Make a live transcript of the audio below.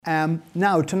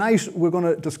Now, tonight we're going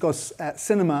to discuss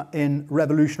cinema in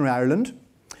revolutionary Ireland.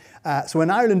 So in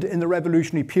Ireland in the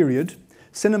revolutionary period,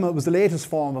 cinema was the latest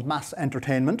form of mass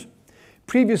entertainment.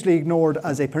 Previously ignored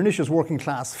as a pernicious working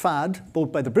class fad,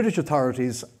 both by the British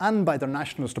authorities and by their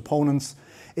nationalist opponents,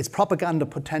 its propaganda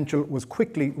potential was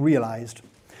quickly realised.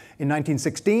 In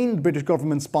 1916, the British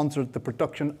government sponsored the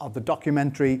production of the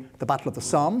documentary The Battle of the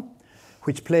Somme,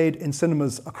 which played in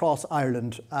cinemas across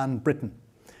Ireland and Britain.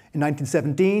 In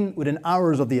 1917, within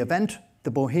hours of the event,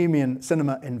 the Bohemian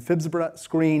Cinema in Phibsborough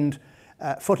screened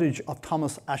footage of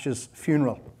Thomas Ashe's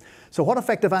funeral. So what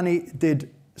effect, if any,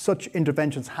 did such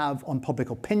interventions have on public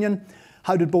opinion?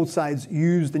 How did both sides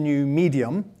use the new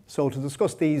medium? So to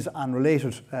discuss these and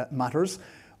related matters,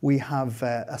 we have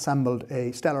assembled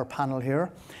a stellar panel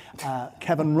here.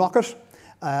 Kevin Rockett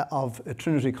of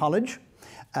Trinity College.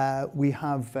 We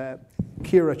have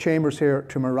Ciara Chambers here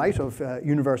to my right of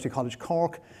University College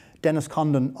Cork, Dennis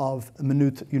Condon of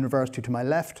Maynooth University to my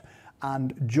left,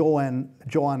 and Joanne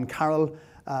Carroll.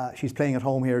 She's playing at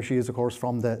home here. She is, of course,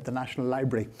 from the National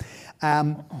Library.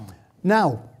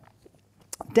 Now,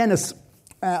 Dennis,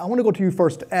 I want to go to you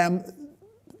first.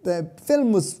 The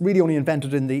film was really only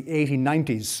invented in the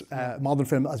 1890s, modern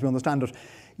film as we understand it.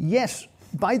 Yet,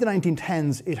 by the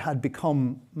 1910s, it had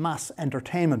become mass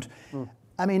entertainment.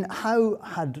 I mean, how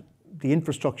had the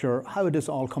infrastructure, how had this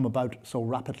all come about so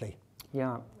rapidly?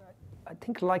 Yeah, I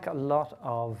think like a lot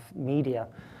of media,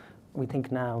 we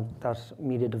think now that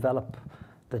media develop,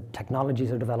 the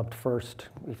technologies are developed first.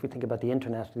 If we think about the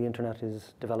internet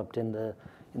is developed in the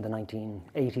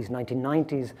 1980s,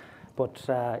 1990s, but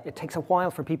it takes a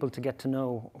while for people to get to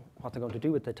know what they're going to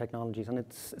do with the technologies. And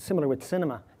it's similar with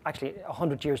cinema. Actually,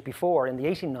 100 years before, in the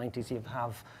 1890s, you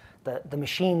have the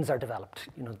machines are developed,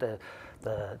 you know, the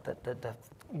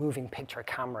moving picture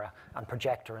camera and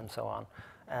projector and so on.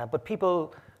 But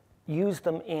people use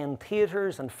them in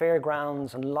theaters and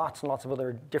fairgrounds and lots of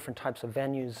other different types of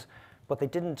venues, but they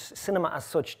didn't, cinema as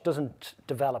such doesn't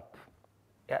develop.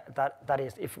 That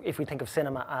is, if we think of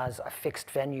cinema as a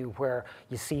fixed venue where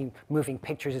you see moving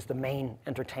pictures is the main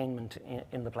entertainment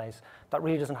in the place, that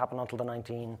really doesn't happen until the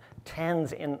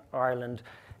 1910s in Ireland,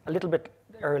 a little bit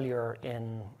earlier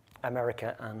in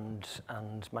America and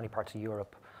many parts of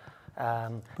Europe.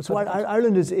 So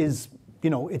Ireland is you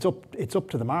know, it's up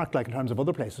to the mark, like in terms of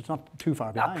other places. It's not too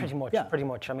far behind. Pretty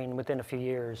much. I mean, within a few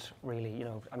years, really. You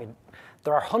know, I mean,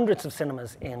 there are hundreds of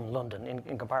cinemas in London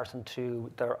in comparison to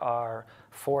there are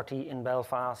 40 in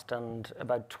Belfast and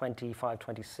about 25,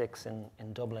 26 in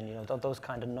Dublin. You know, those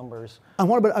kind of numbers. And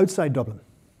what about outside Dublin?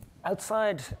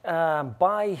 Outside, after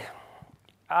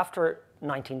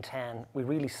 1910, we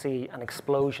really see an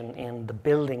explosion in the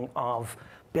building of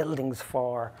buildings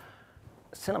for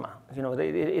cinema. You know,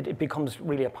 it becomes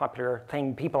really a popular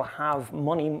thing. People have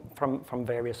money from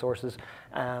various sources,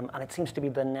 and it seems to be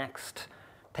the next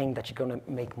thing that you're going to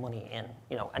make money in.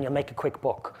 You know, and you'll make a quick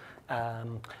buck.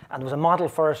 And there was a model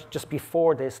for it just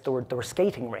before this. There were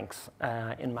skating rinks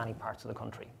in many parts of the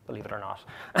country, believe it or not.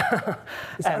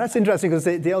 That's interesting because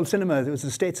the old cinema, there was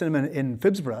a state cinema in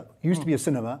Phibsborough, used to be a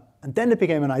cinema, and then it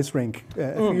became an ice rink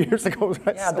a few years ago.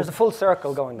 Right? Yeah, so there's a full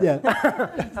circle going there.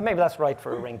 Yeah. And maybe that's right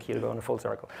for a rink, you'll go in a full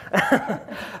circle.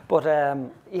 But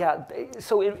yeah,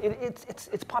 so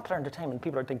it's popular entertainment.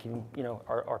 People are thinking, you know,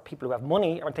 or people who have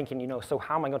money are thinking, you know, so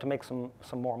how am I going to make some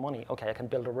more money? Okay, I can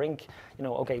build a rink. You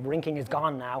know, okay, rinking is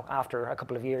gone now after a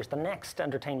couple of years. The next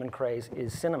entertainment craze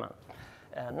is cinema.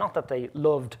 Not that they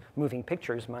loved moving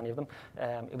pictures, many of them.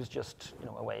 It was just, you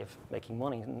know, a way of making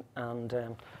money.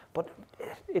 But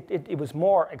it was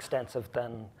more extensive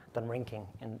than rinking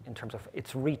in terms of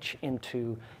its reach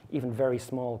into even very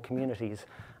small communities.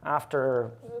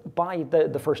 By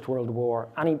the First World War,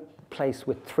 any place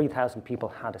with 3,000 people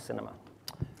had a cinema,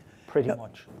 pretty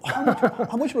much.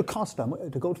 How much would it cost them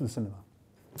to go to the cinema?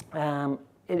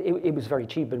 It was very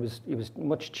cheap. It was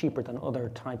much cheaper than other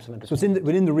types of entertainment. So it's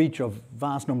within the reach of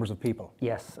vast numbers of people.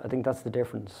 Yes, I think that's the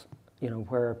difference. You know,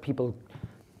 where people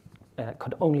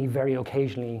could only very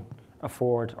occasionally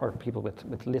afford, or people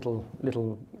with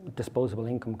little disposable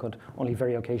income could only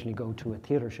very occasionally go to a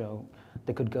theatre show.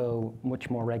 They could go much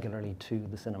more regularly to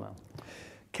the cinema.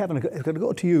 Kevin, I'm going to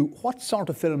go to you. What sort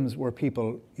of films were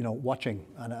people, you know, watching?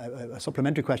 And a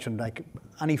supplementary question, like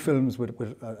any films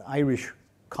with Irish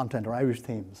content or Irish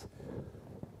themes?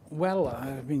 Well,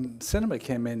 I mean, cinema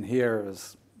came in here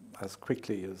as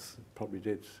quickly as it probably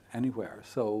did anywhere.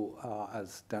 So,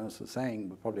 as Dennis was saying,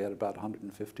 we probably had about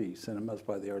 150 cinemas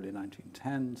by the early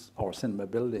 1910s, or cinema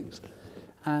buildings.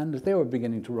 And they were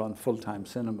beginning to run full-time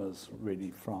cinemas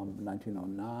really from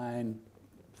 1909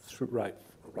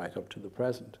 right up to the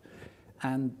present.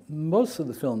 And most of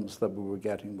the films that we were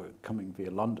getting were coming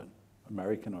via London,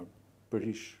 American or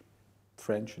British,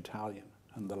 French, Italian,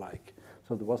 and the like.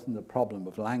 So there wasn't a problem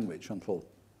of language until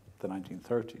the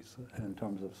 1930s in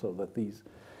terms of so that these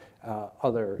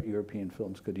other European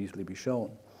films could easily be shown.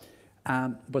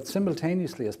 But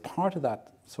simultaneously, as part of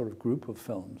that sort of group of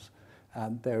films,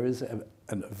 there is a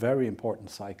very important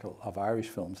cycle of Irish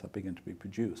films that begin to be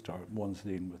produced, or ones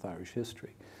dealing with Irish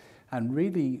history. And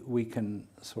really, we can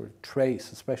sort of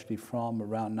trace, especially from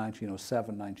around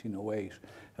 1907, 1908,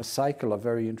 a cycle of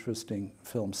very interesting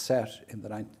films set in the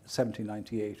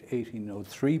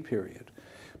 1798-1803 period,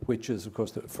 which is, of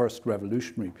course, the first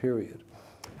revolutionary period.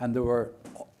 And there were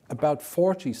about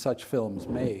 40 such films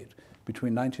made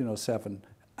between 1907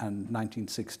 and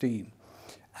 1916.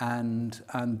 And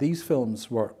these films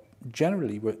were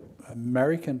generally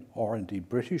American or indeed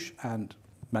British, and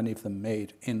many of them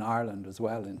made in Ireland as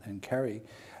well, in Kerry,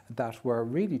 that were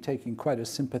really taking quite a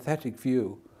sympathetic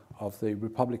view of the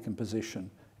Republican position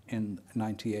in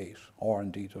 98, or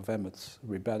indeed of Emmet's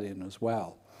rebellion as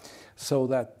well. So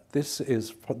that this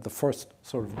is the first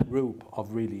sort of group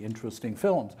of really interesting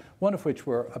films, one of which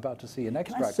we're about to see an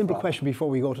extract. Can I ask a simple question before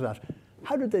we go to that?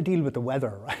 How did they deal with the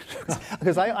weather, right?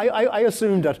 Because I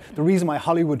assumed that the reason why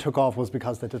Hollywood took off was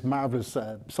because they did marvellous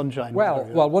sunshine. Well,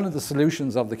 weather, well, one of the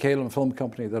solutions of the Caolan Film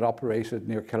Company that operated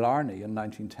near Killarney in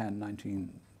 1910,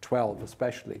 1912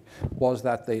 especially, was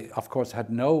that they, of course,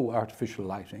 had no artificial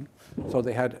lighting. So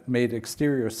they had made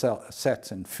exterior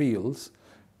sets in fields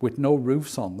with no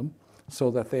roofs on them, so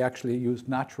that they actually used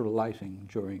natural lighting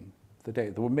during the day.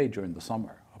 They were made during the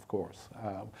summer, of course.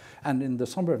 And in the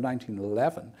summer of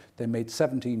 1911, they made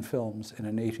 17 films in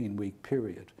an 18-week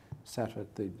period, set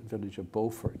at the village of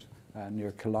Beaufort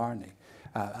near Killarney.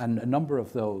 And a number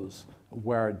of those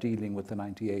were dealing with the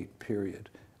 98 period.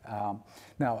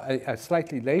 Now, a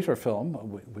slightly later film,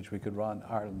 which we could run,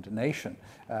 Ireland a Nation,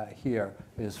 here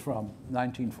is from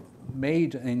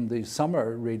made in the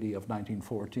summer, really, of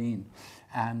 1914.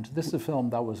 And this is a film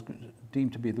that was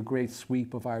deemed to be the great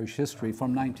sweep of Irish history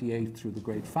from 98 through the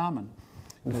Great Famine.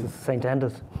 This is St.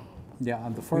 Enda's. Yeah,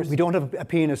 and the first... We don't have a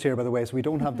pianist here, by the way, so we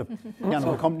don't have the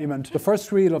piano accompaniment. The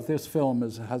first reel of this film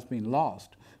has been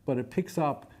lost, but it picks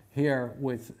up here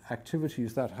with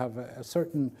activities that have a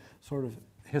certain sort of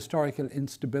historical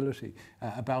instability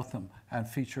about them, and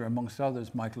feature, amongst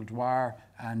others, Michael Dwyer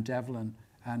and Devlin,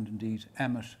 and indeed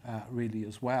Emmet really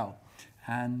as well.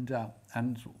 And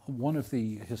one of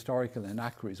the historical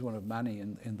inaccuracies, one of many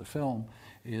in the film,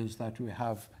 is that we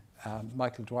have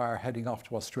Michael Dwyer heading off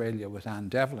to Australia with Anne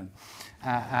Devlin,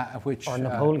 which... Or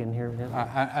Napoleon here.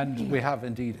 Yeah. And we have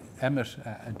indeed Emmet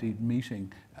indeed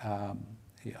meeting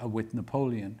with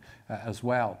Napoleon as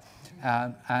well.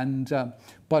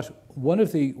 But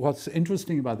what's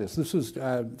interesting about this was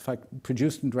in fact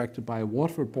produced and directed by a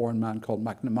Waterford-born man called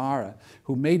McNamara,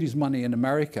 who made his money in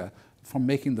America from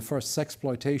making the first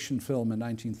sexploitation film in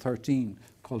 1913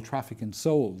 called Traffic in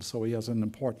Souls. So he has an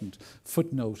important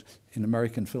footnote in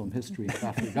American film history in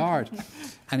that regard.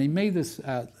 And he made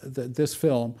this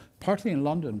film partly in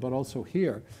London, but also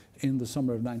here in the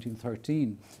summer of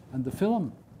 1913. And the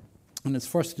film, in its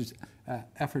first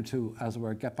effort to, as it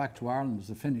were, get back to Ireland as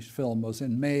a finished film, was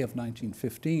in May of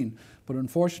 1915. But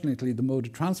unfortunately, the mode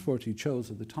of transport he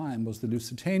chose at the time was the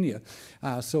Lusitania,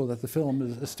 so that the film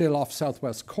is still off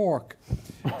southwest Cork.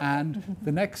 And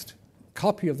the next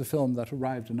copy of the film that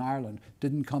arrived in Ireland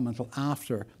didn't come until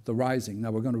after The Rising.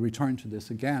 Now, we're going to return to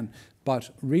this again, but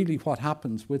really what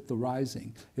happens with The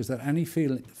Rising is that any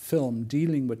film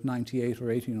dealing with 98 or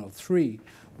 1803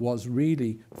 was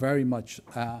really very much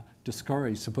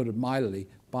discouraged, to put it mildly,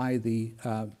 by the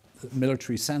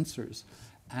military censors.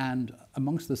 And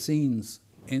amongst the scenes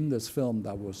in this film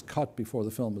that was cut before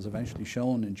the film was eventually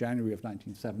shown in January of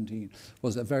 1917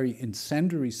 was a very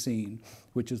incendiary scene,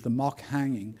 which is the mock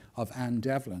hanging of Anne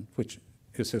Devlin, which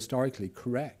is historically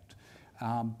correct,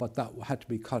 but that had to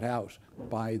be cut out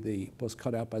by the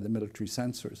military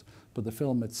censors. But the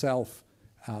film itself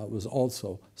was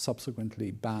also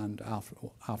subsequently banned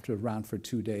after it ran for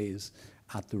 2 days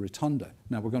at the Rotunda.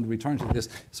 Now, we're going to return to this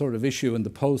sort of issue in the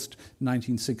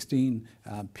post-1916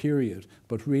 period,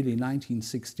 but really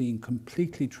 1916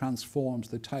 completely transforms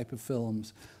the type of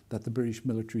films that the British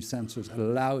military censors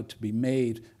allowed to be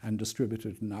made and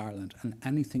distributed in Ireland, and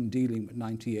anything dealing with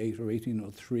 98 or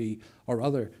 1803 or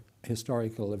other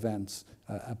historical events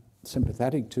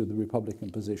sympathetic to the Republican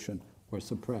position were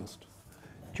suppressed.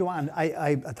 Joanne,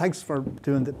 thanks for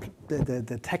doing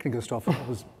the technical stuff. It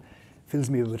was fills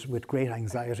me with great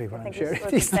anxiety when I'm sharing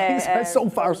think these things. So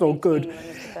far, so good.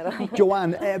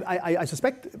 Joanne, I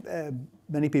suspect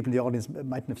many people in the audience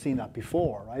mightn't have seen that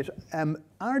before, right?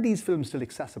 Are these films still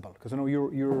accessible? Because I know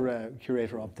you're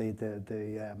curator of the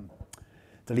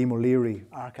Liam O'Leary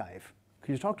archive.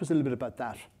 Could you talk to us a little bit about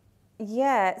that?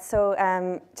 Yeah, so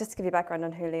just to give you background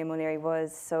on who Liam O'Leary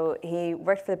was, so he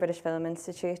worked for the British Film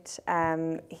Institute.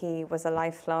 He was a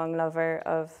lifelong lover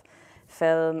of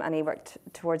film, and he worked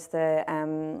towards the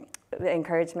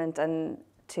encouragement and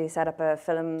to set up a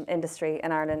film industry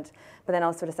in Ireland, but then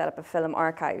also to set up a film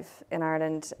archive in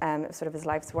Ireland. It was sort of his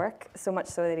life's work, so much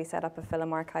so that he set up a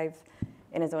film archive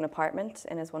in his own apartment,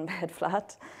 in his one-bed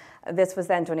flat. This was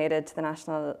then donated to the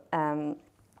National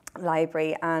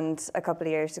Library, and a couple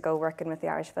of years ago, working with the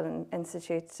Irish Film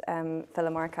Institute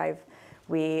Film Archive,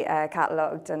 we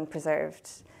catalogued and preserved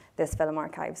this film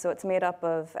archive. So it's made up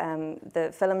of the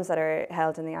films that are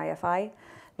held in the IFI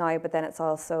now, but then it's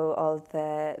also all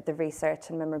the research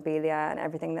and memorabilia and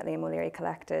everything that Liam O'Leary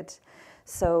collected.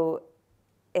 So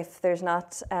if there's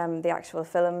not the actual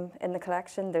film in the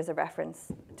collection, there's a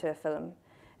reference to a film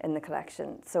in the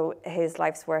collection. So his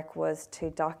life's work was to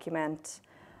document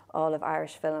all of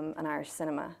Irish film and Irish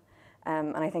cinema.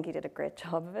 And I think he did a great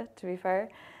job of it, to be fair.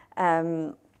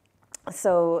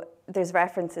 So there's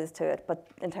references to it, but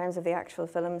in terms of the actual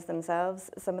films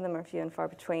themselves, some of them are few and far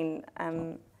between.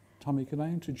 Tommy, can I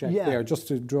interject there just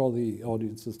to draw the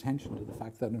audience's attention to the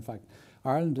fact that, in fact,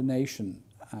 Ireland a Nation,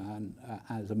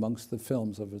 as amongst the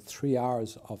films, over 3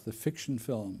 hours of the fiction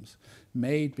films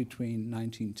made between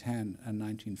 1910 and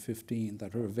 1915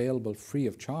 that are available free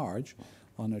of charge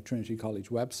on a Trinity College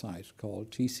website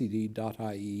called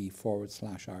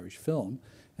tcd.ie/Irish film,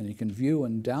 and you can view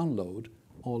and download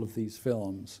all of these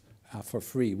films for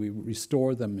free. We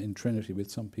restore them in Trinity with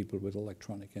some people with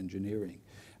electronic engineering,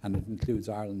 and it includes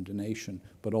Ireland a Nation,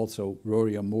 but also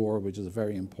Rory O'Moore, which is a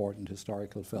very important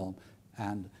historical film,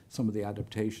 and some of the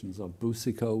adaptations of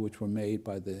Boucicault, which were made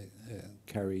by the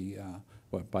Kerry,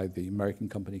 by the American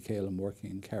company Kalem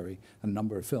working in Kerry, a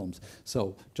number of films.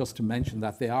 So just to mention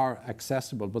that they are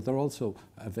accessible, but they're also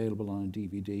available on a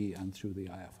DVD and through the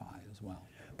IFI as well.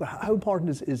 But how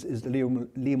important is the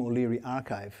Liam O'Leary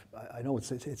archive? I know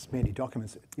it's mainly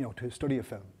documents, to study a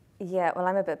film. Yeah, well,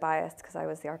 I'm a bit biased because I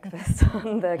was the archivist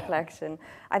on the collection.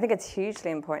 I think it's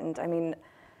hugely important. I mean,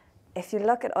 if you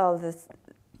look at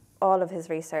all of his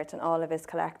research and all of his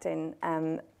collecting,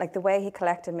 like the way he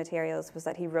collected materials was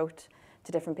that he wrote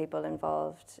to different people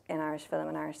involved in Irish film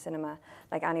and Irish cinema,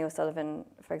 like Annie O'Sullivan,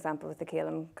 for example, with the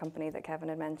Kalem company that Kevin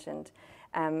had mentioned.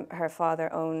 Her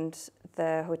father owned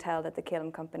the hotel that the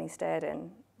Kalem company stayed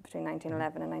in between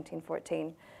 1911 and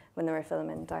 1914 when they were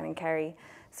filming down in Kerry.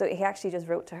 So he actually just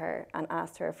wrote to her and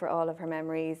asked her for all of her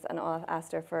memories and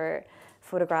asked her for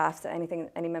photographs,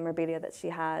 any memorabilia that she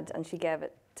had, and she gave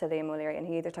it to Liam O'Leary, and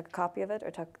he either took a copy of it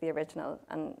or took the original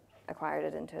and acquired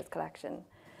it into his collection.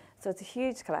 So it's a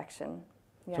huge collection.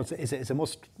 Yeah. So it's a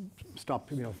must stop,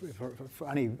 for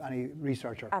any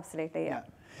researcher. Absolutely, yeah.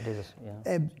 It is,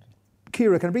 yeah.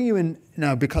 Ciara, can I bring you in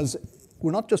now, because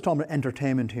we're not just talking about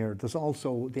entertainment here. There's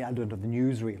also the advent of the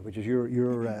newsreel, which is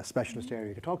your specialist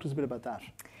area. Could you talk to us a bit about that?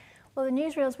 Well, the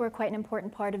newsreels were quite an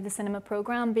important part of the cinema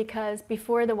programme, because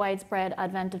before the widespread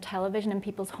advent of television in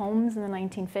people's homes in the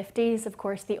 1950s, of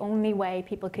course, the only way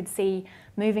people could see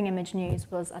moving image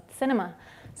news was at the cinema.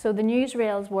 So the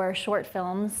newsreels were short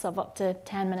films of up to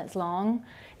 10 minutes long,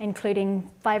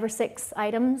 including 5 or 6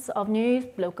 items of news: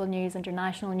 local news,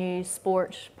 international news,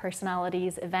 sport,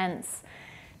 personalities, events.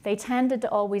 They tended to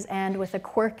always end with a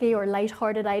quirky or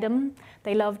light-hearted item.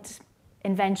 They loved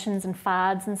inventions and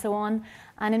fads and so on.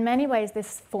 And in many ways,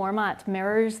 this format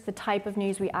mirrors the type of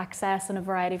news we access on a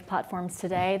variety of platforms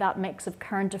today, that mix of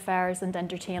current affairs and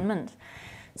entertainment.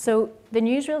 So the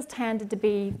newsreels tended to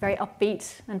be very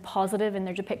upbeat and positive in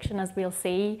their depiction, as we'll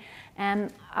see.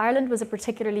 Ireland was a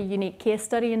particularly unique case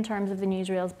study in terms of the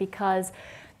newsreels, because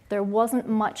there wasn't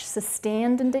much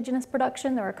sustained Indigenous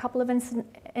production. There were a couple of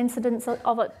incidents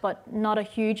of it, but not a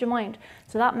huge amount.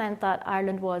 So that meant that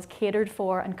Ireland was catered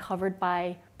for and covered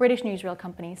by British newsreel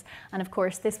companies. And of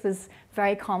course, this was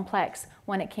very complex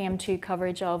when it came to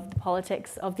coverage of the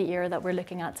politics of the era that we're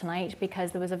looking at tonight,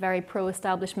 because there was a very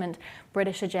pro-establishment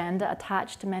British agenda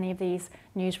attached to many of these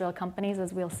newsreel companies,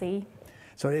 as we'll see.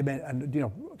 So, and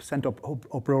sent up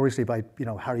uproariously by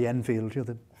Harry Enfield,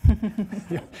 the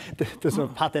sort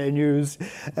of Pathé News.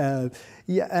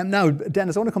 Now,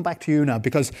 Dennis, I want to come back to you now,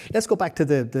 because let's go back to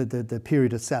the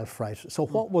period itself, right? So,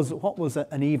 what was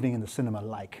an evening in the cinema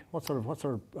like? What sort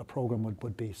of a program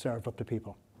would be served up to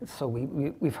people? So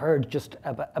we've heard just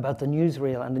about the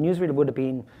newsreel, and the newsreel would have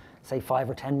been say 5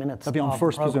 or 10 minutes. That'd be on of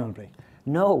first, program. presumably.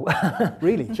 No,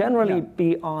 Really? Generally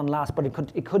be on last, but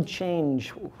it could change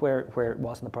where it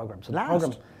was in the program. So Last? the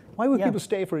program, Why would yeah. people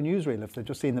stay for a newsreel if they're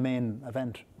just seeing the main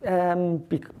event? Yeah,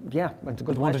 it's a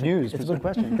good They wanted question. news. It's a good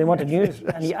question. They wanted news,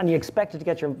 and you expected to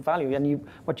get your value. And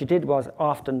what you did was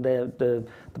often the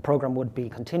program would be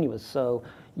continuous. So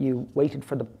you waited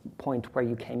for the point where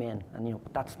you came in, and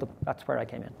that's where I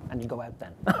came in, and you go out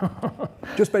then.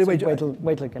 Just by the way,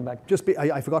 wait till I came back.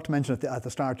 I forgot to mention at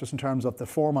the start, just in terms of the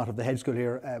format of the Hedge School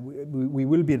here, we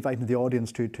will be inviting the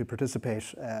audience to participate.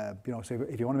 So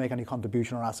if you want to make any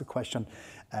contribution or ask a question,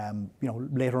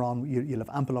 later on you'll have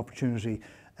ample opportunity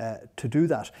to do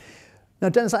that. Now,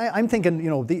 Dennis, I'm thinking,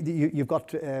 you've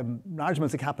got large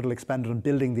amounts of capital expended on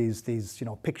building these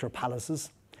picture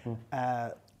palaces.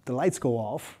 The lights go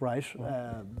off, right?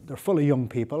 They're full of young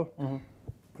people.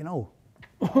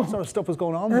 What sort of stuff was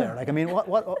going on there? Like, I mean,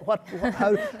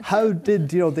 how did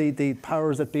the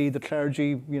powers that be, the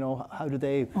clergy, how did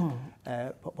they,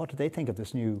 what did they think of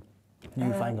this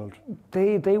newfangled?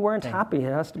 They weren't happy,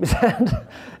 it has to be said,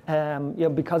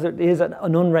 because it is an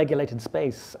unregulated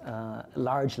space,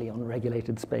 largely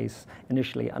unregulated space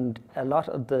initially, and a lot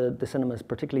of the cinemas,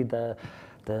 particularly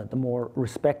the more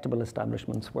respectable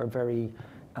establishments, were very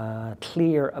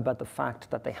clear about the fact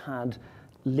that they had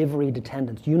liveried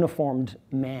attendants, uniformed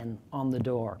men on the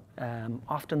door.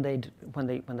 Often when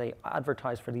they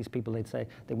advertised for these people, they'd say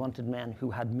they wanted men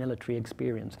who had military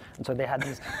experience. And so they had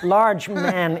these large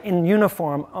men in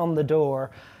uniform on the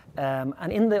door.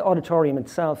 And in the auditorium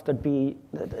itself, there'd be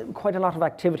quite a lot of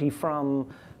activity from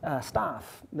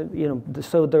staff.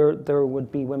 So there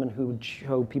would be women who would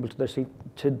show people to their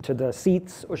to the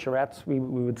seats, usherettes, we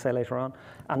would say later on,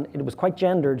 and it was quite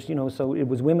gendered. So it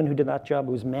was women who did that job,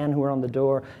 it was men who were on the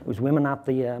door, it was women at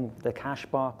the cash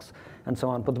box, and so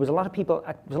on. But there was a lot of people,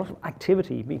 there was a lot of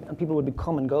activity, and people would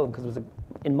come and go because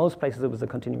in most places it was a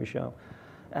continuous show.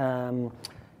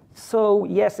 So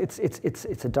yes,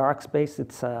 it's a dark space.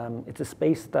 It's a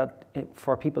space that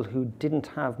for people who didn't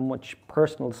have much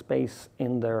personal space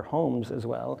in their homes as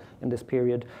well in this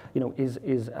period,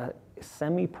 is a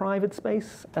semi-private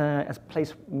space, a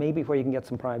place maybe where you can get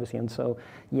some privacy. And so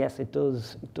yes, it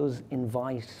does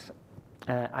invite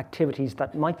activities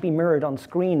that might be mirrored on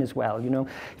screen as well.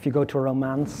 If you go to a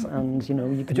romance and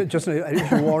you can just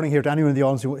a warning here to anyone in the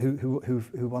audience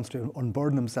who wants to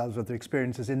unburden themselves with their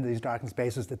experiences in these darkened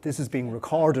spaces, that this is being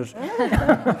recorded,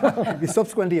 it'll be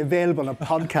subsequently available on a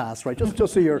podcast, right?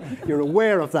 Just so you're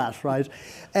aware of that, right?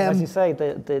 As you say,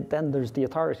 then there's the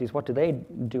authorities. What do they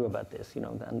do about this?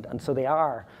 And so they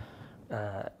are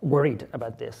worried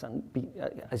about this. And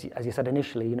as you said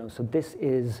initially, so this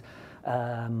is.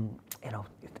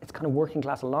 It's kind of working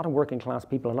class. A lot of working class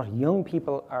people, a lot of young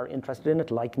people are interested in it,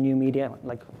 like new media,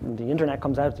 like when the internet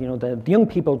comes out. The young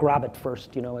people grab it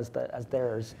first, as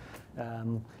theirs.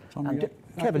 Tommy,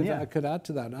 Kevin, I could add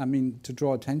to that. I mean, to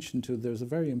draw attention to, there's a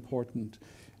very important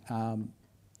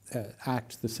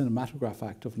act, the Cinematograph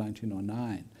Act of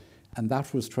 1909, and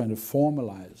that was trying to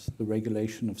formalize the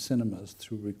regulation of cinemas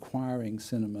through requiring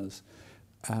cinemas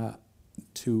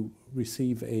to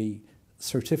receive a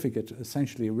certificate,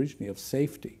 essentially originally of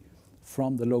safety,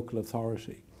 from the local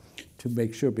authority to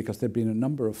make sure, because there'd been a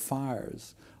number of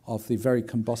fires of the very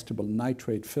combustible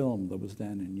nitrate film that was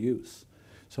then in use.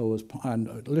 So it was,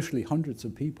 and literally hundreds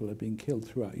of people had been killed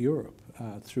throughout Europe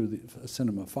through the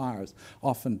cinema fires,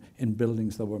 often in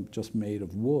buildings that were just made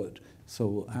of wood.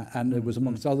 So, and it was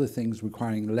amongst other things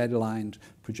requiring lead-lined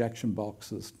projection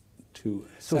boxes to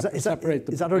separate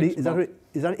the...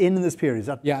 Is that in this period? Is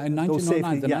that in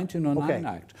 1909, the 1909 okay.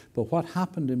 Act. But what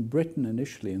happened in Britain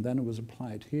initially, and then it was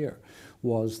applied here,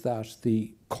 was that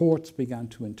the courts began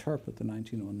to interpret the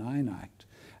 1909 Act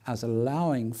as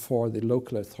allowing for the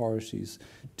local authorities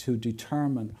to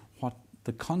determine what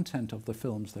the content of the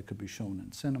films that could be shown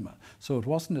in cinema. So it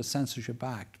wasn't a censorship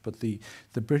act, but the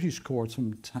British courts from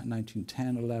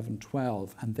 1910, 11,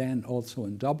 12, and then also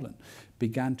in Dublin,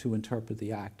 began to interpret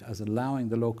the act as allowing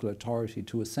the local authority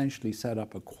to essentially set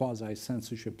up a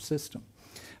quasi-censorship system.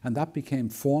 And that became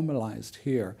formalized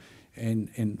here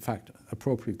in fact,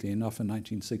 appropriately enough, in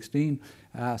 1916,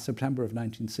 September of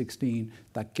 1916,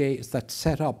 that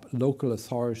set up local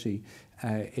authority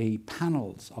a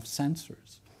panels of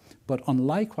censors. But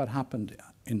unlike what happened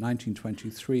in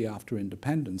 1923 after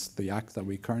independence, the act that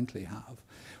we currently have,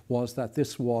 was that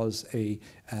this was it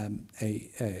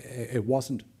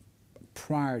wasn't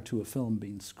prior to a film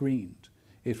being screened.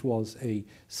 It was a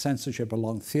censorship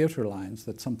along theatre lines,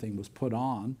 that something was put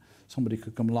on, somebody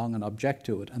could come along and object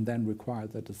to it, and then require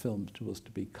that the film was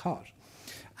to be cut.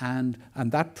 and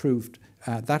that proved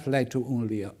that led to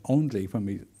only when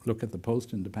we look at the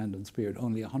post-independence period,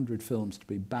 only 100 films to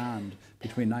be banned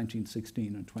between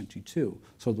 1916 and 22.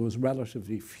 So there was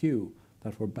relatively few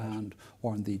that were banned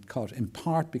or indeed cut, in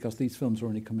part because these films were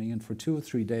only coming in for 2 or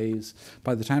 3 days.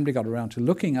 By the time they got around to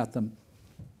looking at them,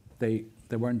 they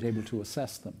weren't able to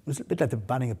assess them. It was a bit like the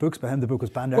banning of books. By him, the book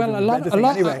was banned. Well,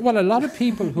 a lot of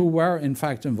people who were in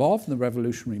fact involved in the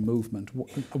revolutionary movement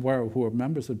who were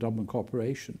members of Dublin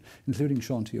Corporation, including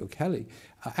Sean T. O'Kelly,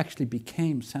 actually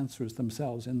became censors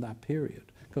themselves in that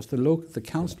period, because the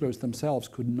councillors themselves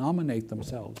could nominate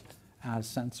themselves as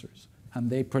censors, and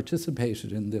they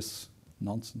participated in this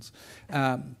nonsense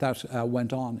that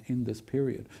went on in this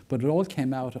period. But it all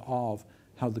came out of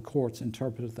how the courts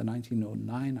interpreted the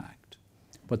 1909 Act.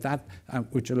 But that,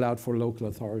 which allowed for local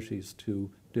authorities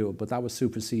to do it, but that was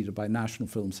superseded by national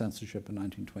film censorship in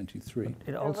 1923.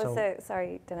 It also,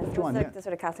 sorry, Dennis, it was the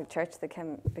sort of Catholic Church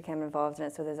that became involved in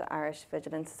it. So there's the Irish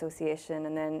Vigilance Association,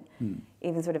 and then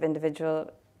even sort of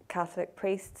individual Catholic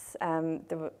priests.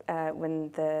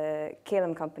 When the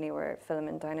Calum Company were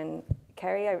filming down in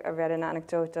Kerry, I read an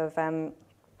anecdote of a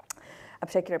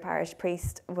particular parish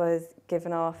priest was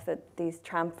given off that these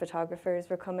tramp photographers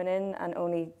were coming in and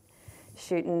only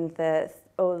shooting the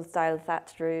old style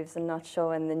thatched roofs and not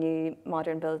showing the new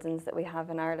modern buildings that we have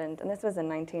in Ireland. And this was in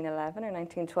 1911 or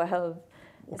 1912.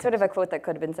 Okay. Sort of a quote that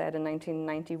could have been said in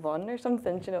 1991 or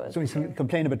something, you know. So he's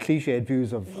complaining about cliched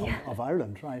views of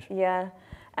Ireland, right? Yeah,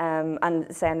 and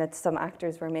saying that some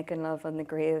actors were making love on the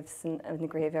graves and in the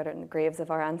graveyard and the graves of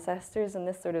our ancestors and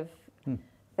this sort of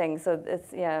thing. So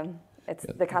it's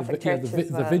the Catholic Church as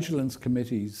well. The Vigilance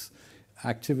Committee's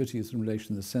activities in relation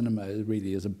to the cinema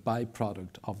really is a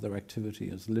byproduct of their activity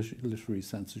as literary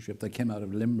censorship. They came out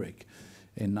of Limerick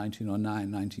in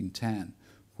 1909, 1910,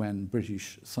 when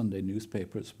British Sunday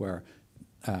newspapers were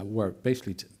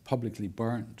basically publicly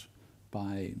burned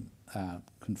by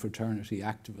confraternity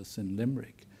activists in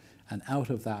Limerick. And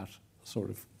out of that sort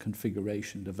of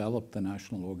configuration developed the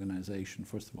national organisation,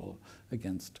 first of all,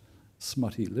 against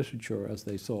smutty literature as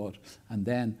they saw it, and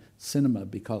then cinema,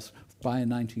 because by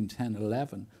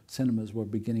 1910-11, cinemas were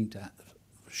beginning to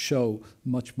show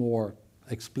much more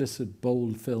explicit,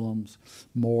 bold films,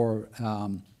 more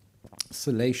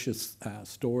salacious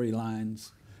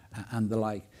storylines and the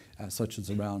like, such as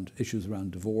around issues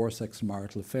around divorce,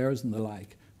 extramarital affairs and the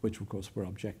like, which of course were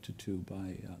objected to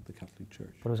by the Catholic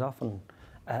Church. But it was often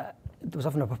there was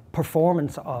often a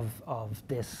performance of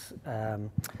this. There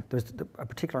was a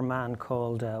particular man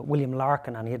called William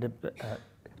Larkin, and he had a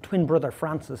twin brother,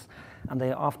 Francis, and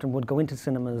they often would go into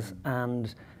cinemas,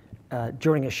 and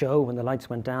during a show, when the lights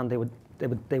went down, they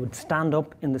would stand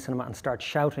up in the cinema and start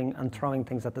shouting and throwing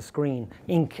things at the screen,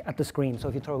 ink at the screen. So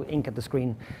if you throw ink at the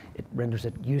screen, it renders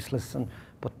it useless.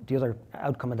 But the other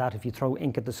outcome of that, if you throw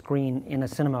ink at the screen in a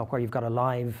cinema where you've got a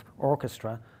live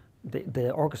orchestra, the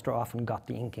orchestra often got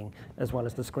the inking as well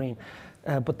as the screen,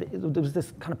 but there was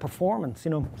this kind of performance,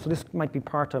 you know. So this might be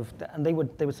part of, and they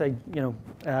would say, you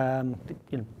know,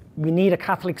 we need a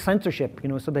Catholic censorship, you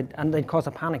know. So they'd cause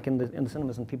a panic in the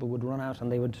cinemas, and people would run out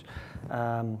and they would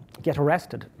get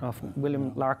arrested. Often.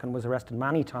 William Larkin was arrested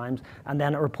many times, and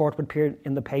then a report would appear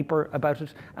in the paper about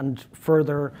it and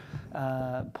further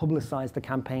publicise the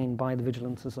campaign by the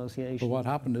Vigilance Association. But what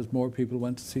happened is more people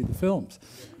went to see the films.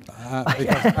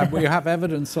 Because we have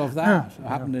evidence of that. It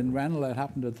happened in Ranelagh, it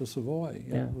happened at the Savoy.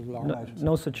 Yeah.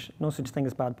 No such thing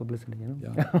as bad publicity, you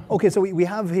know. Yeah. Okay, so we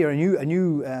have here a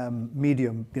new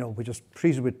medium, you know, which is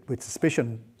treated with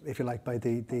suspicion, if you like, by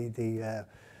the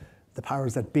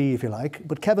powers that be, if you like.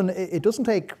 But Kevin, it doesn't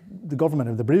take the government,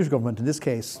 or the British government in this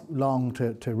case, long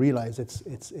to realise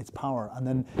its power. And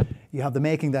then you have the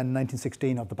making then in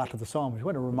 1916 of the Battle of the Somme, which is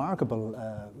quite a remarkable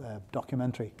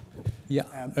documentary. Yeah.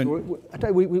 Will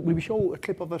we show a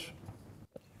clip of it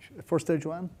first there,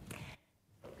 Joanne?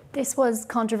 This was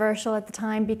controversial at the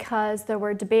time because there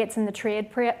were debates in the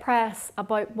trade press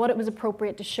about what it was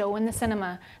appropriate to show in the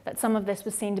cinema, that some of this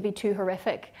was seen to be too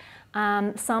horrific.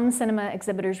 Some cinema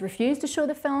exhibitors refused to show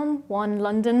the film. One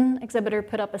London exhibitor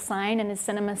put up a sign in his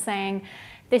cinema saying,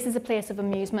 "This is a place of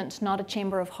amusement, not a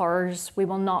chamber of horrors. We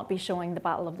will not be showing the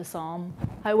Battle of the Somme."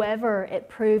 However, it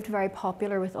proved very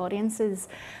popular with audiences,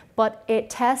 but it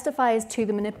testifies to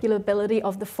the manipulability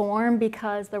of the form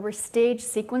because there were stage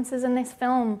sequences in this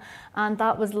film, and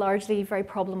that was largely very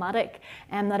problematic,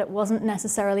 and that it wasn't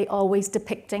necessarily always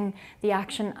depicting the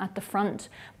action at the front.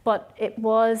 But it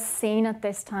was seen at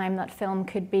this time that film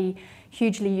could be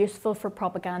hugely useful for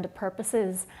propaganda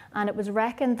purposes, and it was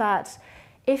reckoned that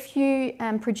if you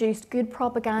produced good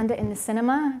propaganda in the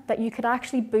cinema, that you could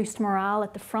actually boost morale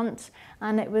at the front.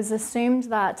 And it was assumed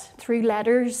that through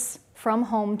letters from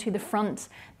home to the front,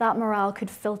 that morale could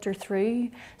filter through.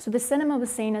 So the cinema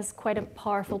was seen as quite a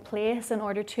powerful place in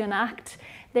order to enact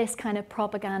this kind of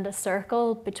propaganda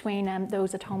circle between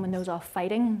those at home and those off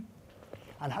fighting.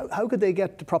 And how could they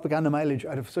get the propaganda mileage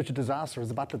out of such a disaster as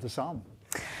the Battle of the Somme?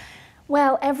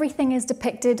 Well, everything is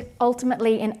depicted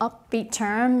ultimately in upbeat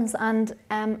terms, and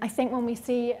I think when we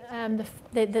see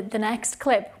the next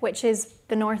clip, which is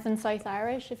the North and South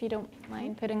Irish, if you don't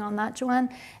mind putting on that, Joanne,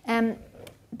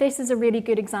 this is a really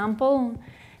good example.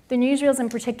 The newsreels in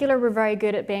particular were very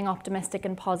good at being optimistic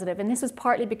and positive, and this was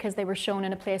partly because they were shown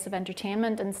in a place of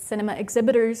entertainment, and cinema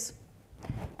exhibitors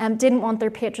didn't want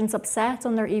their patrons upset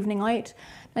on their evening out.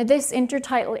 Now, this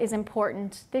intertitle is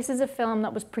important. This is a film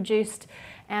that was produced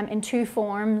in two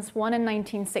forms, one in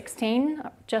 1916,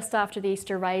 just after the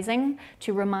Easter Rising,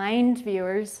 to remind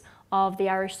viewers of the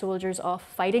Irish soldiers off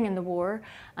fighting in the war,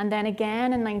 and then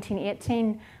again in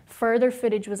 1918, further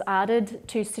footage was added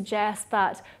to suggest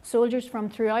that soldiers from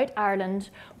throughout Ireland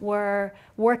were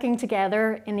working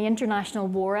together in the international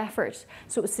war effort.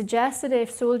 So it was suggested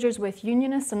if soldiers with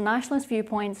unionist and nationalist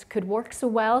viewpoints could work so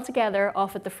well together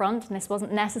off at the front, and this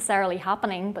wasn't necessarily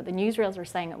happening, but the newsreels were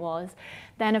saying it was,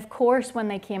 then of course when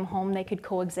they came home they could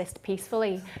coexist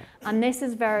peacefully. And this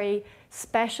is very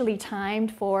specially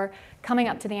timed for coming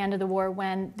up to the end of the war,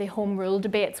 when the home rule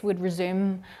debates would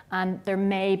resume and there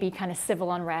may be kind of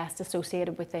civil unrest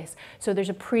associated with this. So there's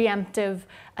a preemptive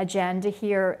agenda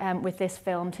here with this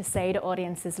film to say to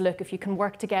audiences, look, if you can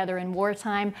work together in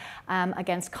wartime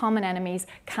against common enemies,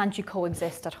 can't you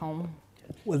coexist at home?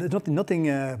 Well, there's nothing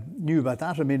new about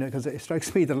that. I mean, because it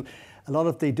strikes me that a lot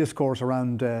of the discourse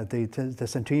around the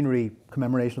centenary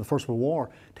commemoration of the First World War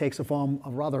takes a form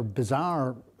of rather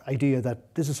bizarre idea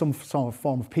that this is some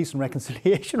form of peace and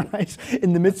reconciliation, right,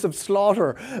 in the midst of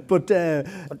slaughter. But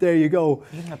there you go.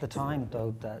 Even at the time,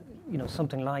 though, that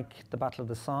something like the Battle of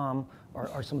the Somme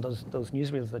or some of those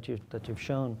newsreels that you've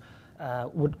shown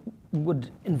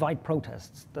would invite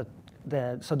protests.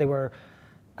 So they were.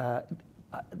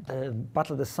 The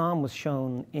Battle of the Somme was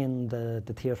shown in the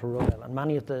Theatre Royal, and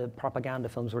many of the propaganda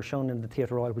films were shown in the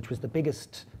Theatre Royal, which was the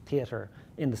biggest theatre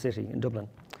in the city, in Dublin.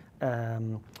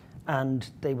 And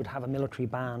they would have a military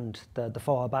band, the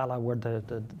Fá Balla, where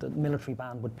the military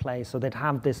band would play. So they'd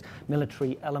have this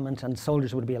military element, and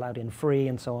soldiers would be allowed in free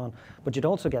and so on. But you'd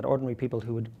also get ordinary people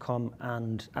who would come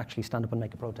and actually stand up and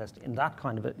make a protest in that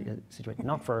kind of a situation,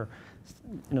 not for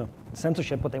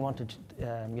censorship, but they wanted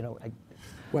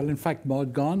Well, in fact,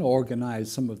 Maud Gonne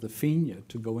organised some of the Fíne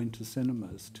to go into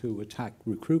cinemas to attack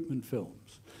recruitment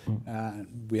films.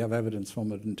 We have evidence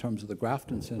from it in terms of the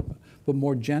Grafton cinema. But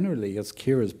more generally, as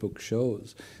Ciara's book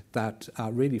shows, that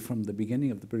really from the beginning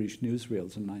of the British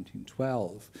newsreels in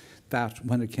 1912, that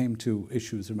when it came to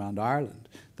issues around Ireland,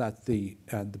 that the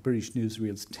British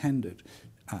newsreels tended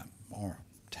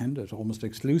almost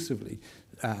exclusively,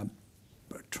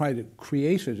 try to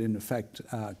create it, in effect,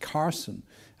 Carson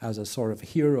as a sort of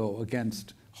hero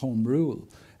against Home Rule,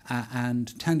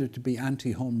 and tended to be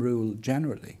anti-Home Rule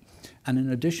generally. And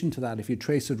in addition to that, if you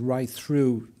trace it right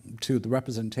through to the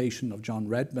representation of John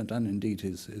Redmond, and indeed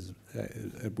his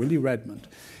Willie Redmond,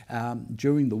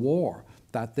 during the war,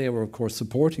 that they were, of course,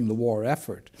 supporting the war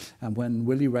effort. And when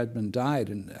Willie Redmond died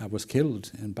and was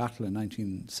killed in battle in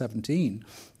 1917,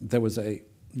 there was a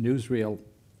newsreel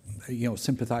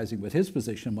sympathising with his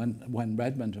position when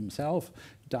Redmond himself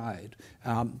died,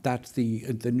 that the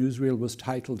newsreel was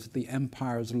titled The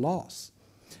Empire's Loss.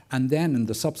 And then in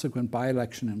the subsequent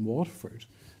by-election in Waterford,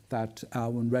 that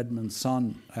when Redmond's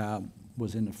son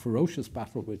was in a ferocious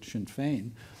battle with Sinn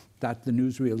Féin, that the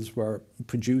newsreels were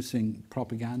producing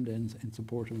propaganda in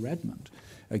support of Redmond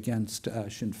against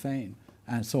Sinn Féin.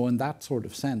 And so in that sort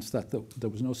of sense, that there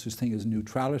was no such thing as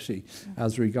neutrality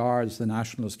as regards the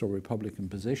nationalist or Republican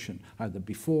position, either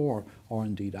before or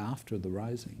indeed after the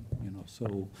Rising.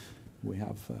 So we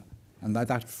have, and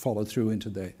that followed through into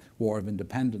the War of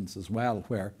Independence as well,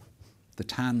 where the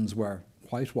tans were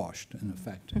whitewashed, in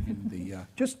effect. In the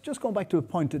just going back to a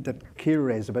point that Ciara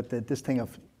raised about this thing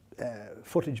of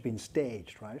footage being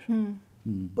staged, right?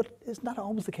 But isn't that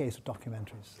always the case with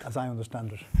documentaries, as I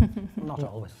understand it? Not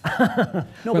always.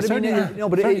 No, but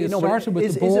it started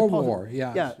with the Boer War.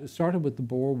 Yeah, it started with the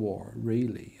Boer War,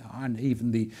 really, and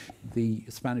even the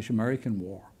Spanish-American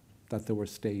War. That there were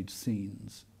staged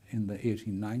scenes in the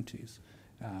 1890s,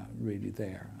 really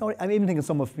there. No, I'm even thinking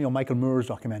some of Michael Moore's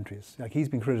documentaries. Like, he's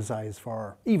been criticised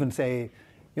for even, say,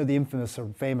 the infamous or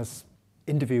famous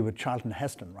interview with Charlton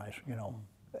Heston, right?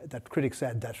 That critics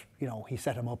said that he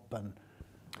set him up, and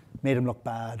made him look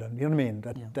bad, and you know what I mean?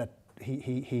 That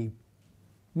he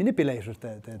manipulated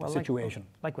the situation.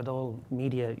 Like with all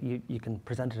media, you can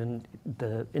present it in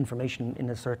the information in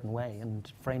a certain way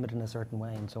and frame it in a certain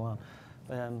way and so on.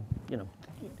 You know,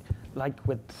 like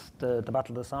with the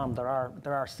Battle of the Somme, there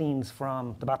are scenes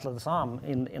from the Battle of the Somme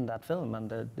in that film,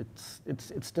 and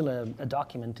it's still a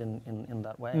document in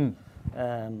that way.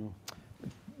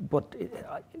 But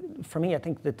for me, I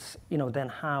think that's, you know, then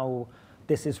how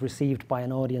this is received by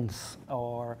an audience,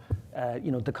 or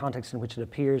you know, the context in which it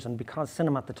appears. And because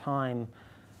cinema at the time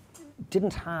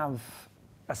didn't have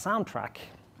a soundtrack,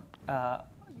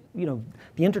 you know,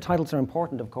 the intertitles are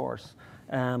important, of course,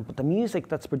 but the music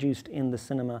that's produced in the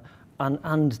cinema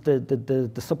and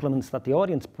the supplements that the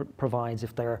audience provides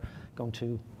if they're going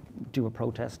to do a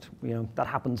protest, you know, that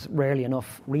happens rarely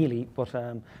enough, really. But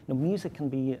you know, music can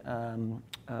be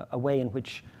a way in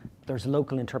which there's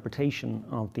local interpretation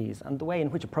of these, and the way in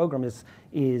which a program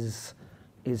is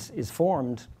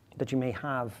formed. That you may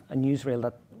have a newsreel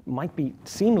that might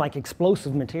seem like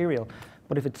explosive material,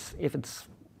 but if it's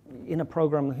in a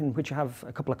program in which you have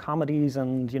a couple of comedies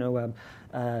and, you know,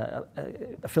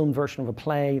 a film version of a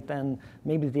play, then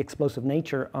maybe the explosive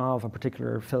nature of a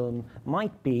particular film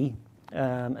might be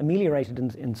ameliorated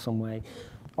in some way,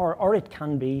 or it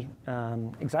can be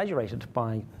exaggerated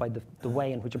by the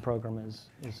way in which a program is.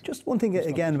 Just one thing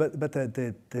again about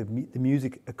the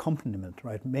music accompaniment,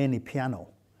 right? Mainly piano.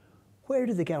 Where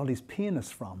did they get all these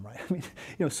pianists from, right? I mean,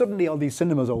 you know, suddenly all these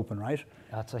cinemas open, right?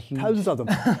 That's a huge... Thousands of them,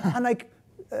 and like.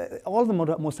 All of them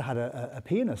must have had a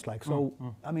pianist, like, so.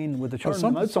 I mean, with the churning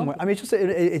them out somewhere. I mean,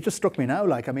 it just struck me now,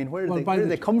 like, I mean, where did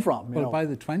they come from? Well, by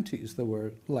the 20s, there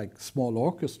were like small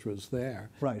orchestras there,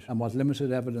 right? And what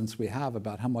limited evidence we have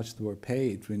about how much they were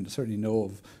paid, we certainly know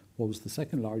of what was the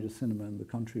second largest cinema in the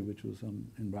country, which was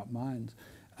in Rathmines,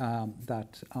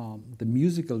 that the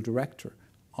musical director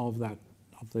of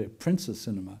the Princess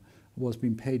Cinema was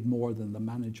being paid more than the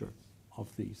manager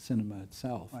of the cinema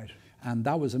itself. Right. And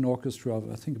that was an orchestra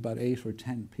of, I think, about 8 or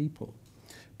 10 people.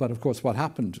 But of course, what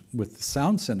happened with the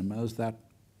sound cinema is that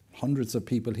hundreds of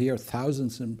people here,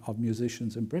 thousands of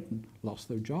musicians in Britain lost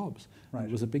their jobs. Right.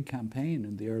 It was a big campaign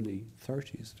in the early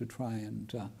 30s to try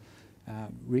and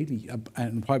really,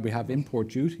 and why we have import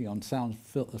duty on sound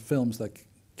films that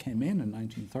came in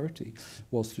 1930,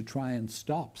 was to try and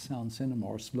stop sound cinema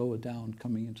or slow it down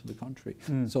coming into the country,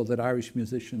 so that Irish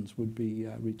musicians would be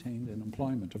retained in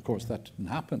employment. Of course, that didn't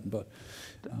happen, but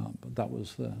that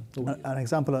was the way.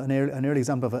 An early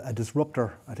example of a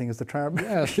disruptor, I think, is the term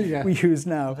we use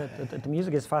now. The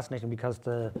music is fascinating because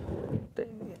the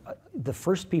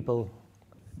first people,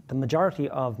 the majority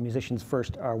of musicians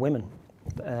first are women,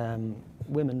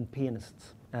 women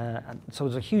pianists. And so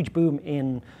there's a huge boom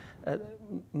in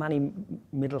many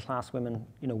middle-class women.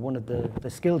 You know, one of the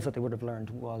skills that they would have learned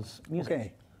was music.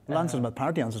 Okay. Well,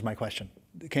 partly answers my question.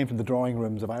 It came from the drawing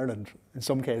rooms of Ireland in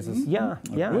some cases. Yeah.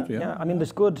 I mean,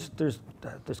 there's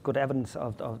good evidence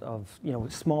of you know,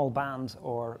 small bands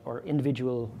or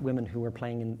individual women who were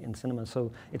playing in cinema.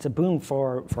 So it's a boom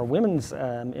for women's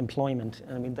employment.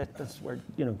 I mean, that's where,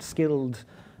 you know, skilled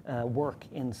work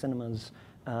in cinemas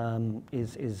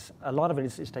is a lot of it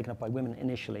is taken up by women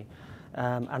initially.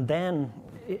 And then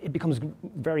it becomes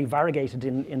very variegated.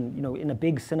 In you know, in a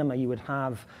big cinema, you would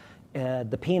have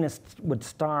the pianist would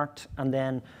start, and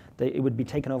then it would be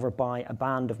taken over by a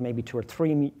band of maybe 2 or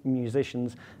 3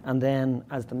 musicians, and then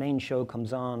as the main show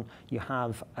comes on, you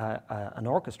have an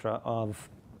orchestra of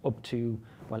up to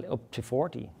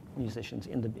 40 musicians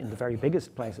in the very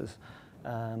biggest places,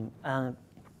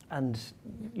 and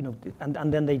you know,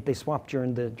 and then they swap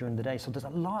during the day. So there's a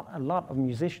lot of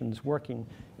musicians working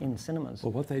in cinemas.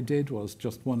 Well, what they did was,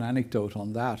 just one anecdote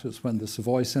on that, is when the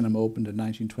Savoy Cinema opened in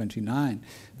 1929,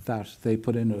 that they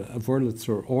put in a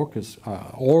Wurlitzer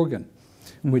organ,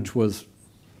 which was,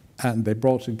 and they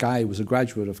brought a guy who was a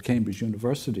graduate of Cambridge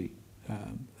University,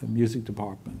 the music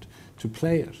department, to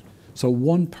play it. So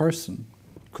one person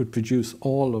could produce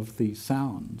all of the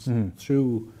sounds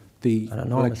through the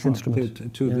enormous instrument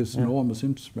this enormous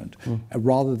instrument,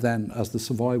 rather than, as the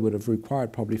Savoy would have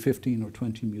required, probably 15 or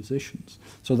 20 musicians.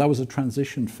 So that was a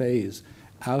transition phase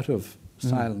out of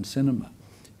silent cinema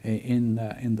in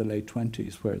the late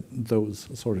 20s, where those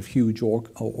sort of huge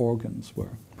organs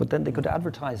were. But then they could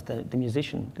advertise the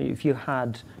musician. If you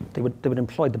had, they would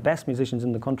employ the best musicians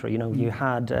in the country. You know, you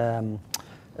had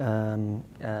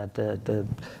the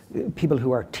people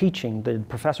who are teaching, the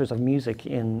professors of music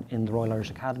in the Royal Irish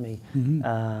Academy,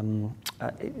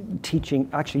 teaching,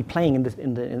 actually playing in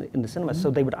the cinema.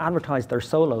 So they would advertise their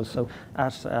solos. So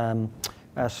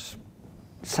at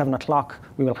 7 o'clock,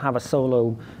 we will have a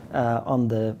solo on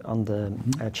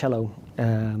the cello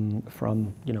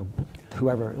from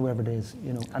whoever it is,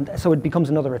 and so it becomes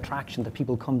another attraction that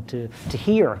people come to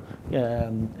hear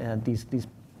these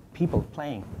people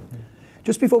playing.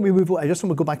 Just before we move on, I just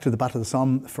want to go back to the Battle of the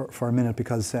Somme for a minute,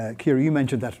 because Ciara, you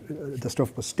mentioned that the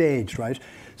stuff was staged, right?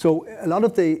 So a lot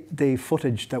of the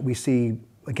footage that we see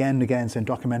again and again in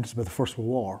documentaries about the First World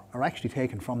War are actually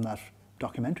taken from that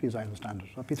documentary, as I understand it.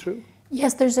 Would that be true?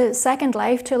 Yes, there's a second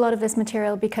life to a lot of this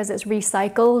material because it's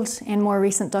recycled in more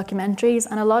recent documentaries,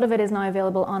 and a lot of it is now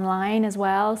available online as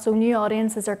well. So new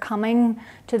audiences are coming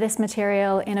to this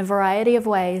material in a variety of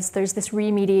ways. There's this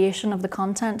remediation of the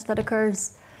content that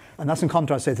occurs. And that's in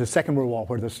contrast, say, to the Second World War,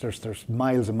 where there's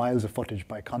miles and miles of footage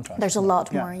by contrast. There's a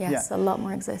lot more, yes, a lot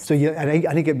more exists. So I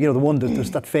think the one that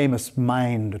there's that famous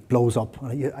mine that blows up,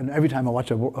 and every time I watch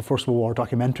a First World War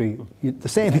documentary, the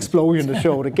same explosion is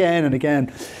showed again and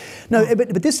again. Now,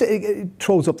 but this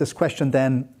throws up this question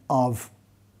then of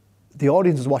the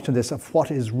audience is watching this, of what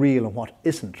is real and what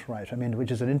isn't, right? I mean, which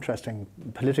is an interesting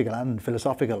political and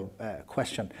philosophical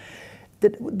question.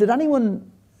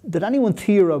 Did anyone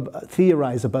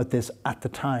theorize about this at the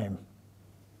time?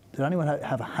 Did anyone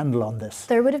have a handle on this?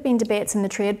 There would have been debates in the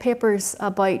trade papers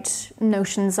about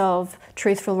notions of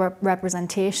truthful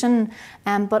representation,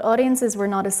 but audiences were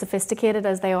not as sophisticated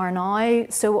as they are now.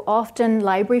 So often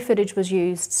library footage was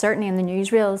used, certainly in the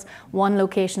newsreels, one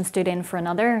location stood in for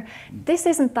another. This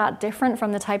isn't that different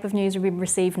from the type of news we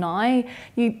receive now.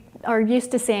 You are used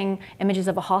to seeing images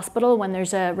of a hospital when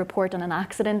there's a report on an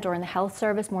accident, or in the health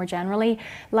service more generally.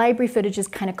 Library footage is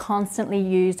kind of constantly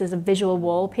used as a visual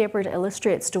wallpaper to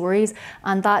illustrate stories,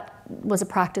 and that was a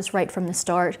practice right from the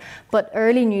start. But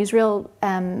early newsreel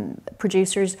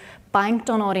producers banked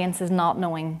on audiences not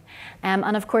knowing.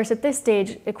 And of course at this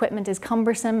stage equipment is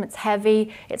cumbersome, it's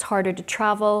heavy, it's harder to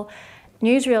travel.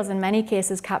 Newsreels in many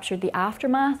cases captured the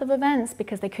aftermath of events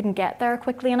because they couldn't get there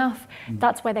quickly enough.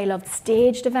 That's why they loved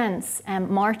staged events,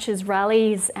 marches,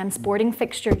 rallies, sporting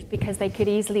fixtures, because they could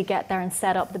easily get there and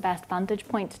set up the best vantage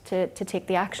point to take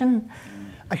the action.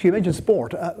 Actually, you mentioned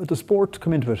sport. Does sport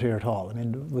come into it here at all? I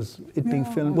mean, was it being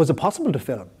filmed? Was it possible to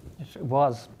film? It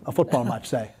was. A football match,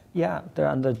 say? Yeah,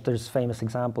 there's famous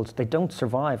examples. They don't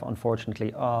survive,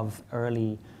 unfortunately, of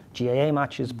early GAA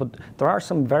matches, but there are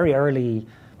some very early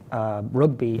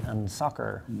rugby and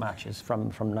soccer matches from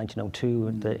 1902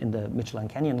 in the Mitchell and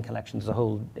Kenyon collection. There's a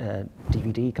whole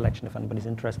DVD collection if anybody's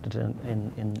interested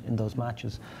in those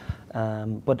matches.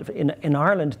 But in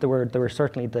Ireland, there were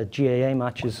certainly the GAA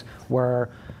matches were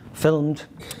filmed,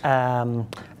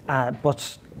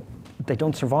 but they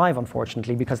don't survive,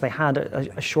 unfortunately, because they had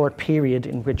a short period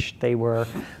in which they were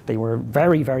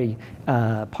very, very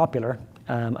popular.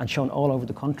 And shown all over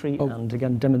the country, and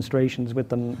again demonstrations with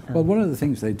them. Well, one of the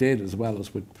things they did, as well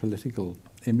as with political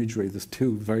imagery, there's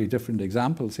two very different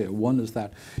examples here. One is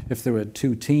that if there were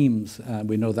two teams,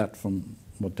 we know that from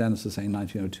what Dennis is saying,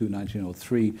 1902,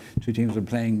 1903, two teams were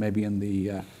playing maybe in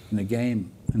a game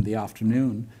in the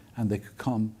afternoon, and they could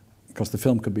come, because the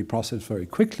film could be processed very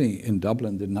quickly in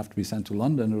Dublin, didn't have to be sent to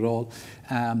London at all,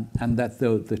 and that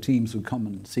the teams would come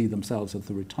and see themselves at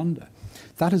the Rotunda.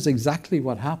 That is exactly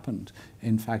what happened,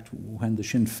 in fact, when the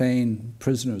Sinn Féin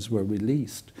prisoners were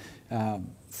released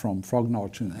from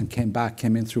Frognorton and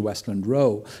came in through Westland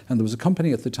Row. And there was a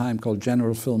company at the time called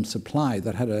General Film Supply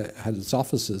that had its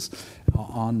offices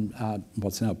on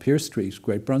what's now Pearse Street,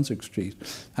 Great Brunswick Street.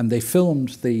 And they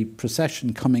filmed the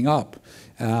procession coming up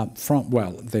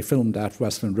they filmed at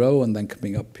Westland Row and then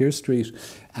coming up Pearse Street.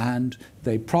 And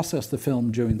they processed the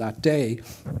film during that day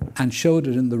and showed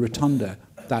it in the Rotunda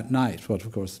that night. But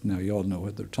of course, now you all know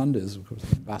where the Rotunda is, of course,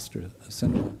 Ambassador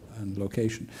Cinema and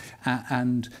location.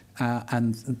 And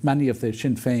many of the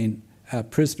Sinn Féin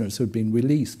prisoners who had been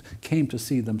released came to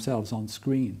see themselves on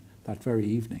screen that very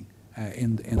evening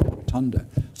in the Rotunda.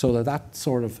 So that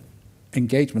sort of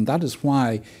engagement, that is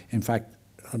why, in fact,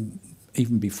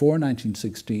 even before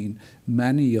 1916,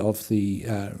 many of the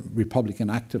Republican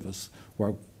activists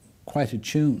were quite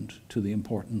attuned to the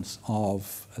importance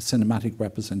of a cinematic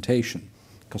representation,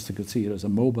 because they could see it as a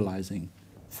mobilizing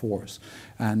force.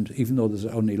 And even though there's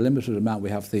only a limited amount, we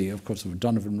have of course, of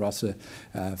Donovan Ross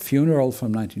funeral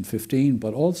from 1915,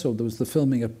 but also there was the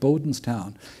filming at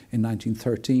Bodenstown in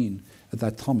 1913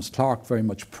 that Thomas Clarke very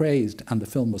much praised, and the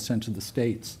film was sent to the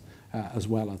States as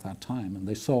well at that time. And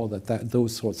they saw that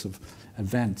those sorts of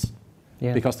events,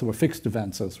 because they were fixed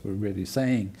events, as we're really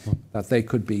saying, that they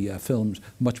could be filmed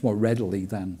much more readily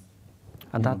than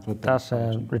And that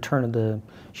Return of the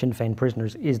Sinn Féin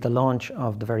Prisoners is the launch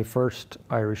of the very first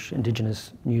Irish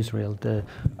Indigenous newsreel, the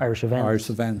Irish Events. Irish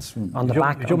Events. On the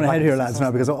back. You're jumping ahead here, lads,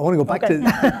 now, because I want to go back to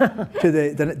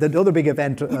the other big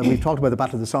event. We've talked about the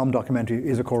Battle of the Somme documentary,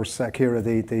 is of course, Ciara,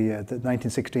 the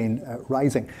 1916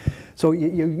 Rising. So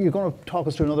you're going to talk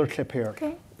us through another clip here.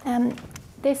 Okay.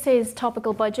 This is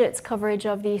Topical Budget's coverage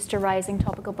of the Easter Rising.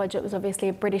 Topical Budget was obviously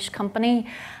a British company,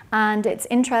 and it's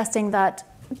interesting that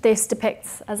this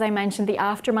depicts, as I mentioned, the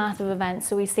aftermath of events.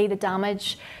 So we see the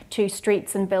damage to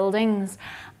streets and buildings,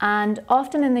 and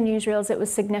often in the newsreels it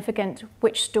was significant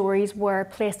which stories were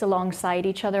placed alongside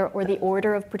each other or the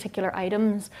order of particular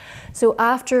items. So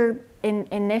after,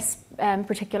 in this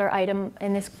particular item,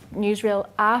 in this newsreel,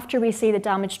 after we see the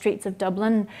damaged streets of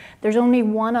Dublin, there's only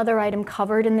one other item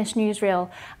covered in this newsreel,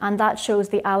 and that shows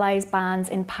the Allies bands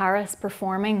in Paris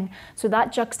performing. So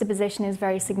that juxtaposition is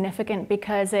very significant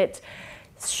because it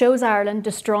shows Ireland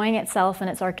destroying itself and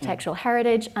its architectural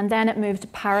heritage, and then it moves to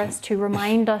Paris to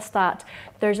remind us that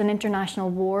there's an international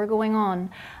war going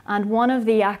on. And one of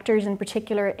the actors in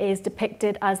particular is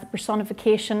depicted as the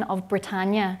personification of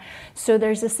Britannia. So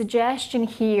there's a suggestion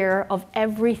here of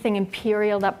everything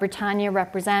imperial that Britannia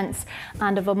represents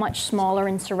and of a much smaller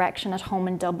insurrection at home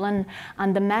in Dublin.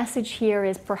 And the message here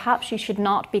is perhaps you should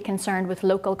not be concerned with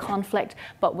local conflict,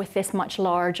 but with this much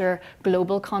larger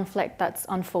global conflict that's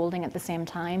unfolding at the same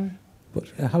time. But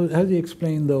how do you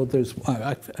explain, though, there's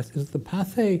is the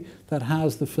Pathé that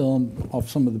has the film of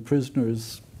some of the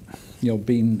prisoners,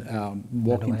 being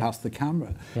walking past the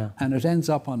camera, and it ends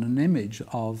up on an image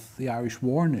of the Irish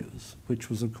War News, which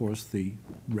was, of course, the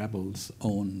rebels'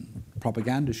 own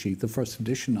propaganda sheet, the first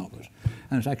edition of it,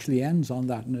 and it actually ends on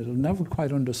that, and I've never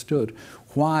quite understood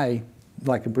why,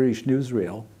 like a British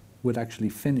newsreel, would actually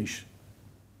finish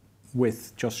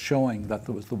with just showing that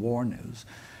there was the war news.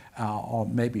 Or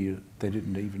maybe they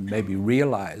didn't even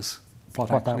realize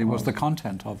what actually was the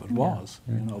content of it was,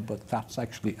 but that's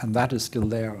actually, and that is still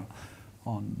there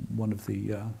on one of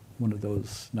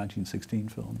those 1916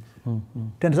 films. Mm-hmm.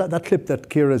 Dennis, that clip that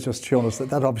Ciara has just shown us,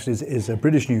 that obviously is a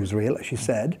British newsreel, as she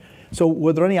said. So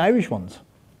were there any Irish ones?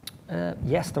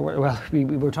 Yes, there were. Well, we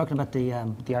were talking about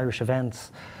the Irish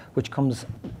Events, which comes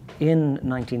in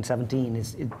 1917.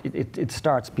 It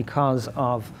starts because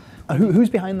of... And who's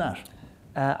behind that?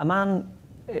 A man,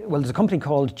 well, there's a company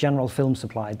called General Film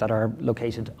Supply that are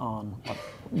located on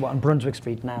Brunswick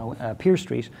Street now, Pearse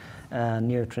Street,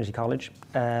 near Trinity College.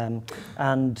 And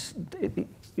the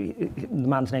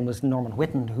man's name was Norman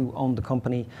Whitten, who owned the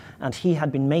company, and he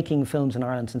had been making films in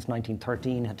Ireland since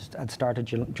 1913, had started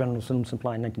General Film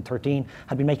Supply in 1913,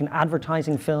 had been making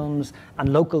advertising films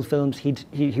and local films. He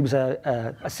was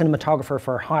a cinematographer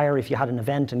for hire. If you had an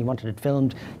event and you wanted it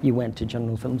filmed, you went to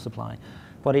General Film Supply.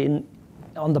 But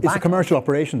it's a commercial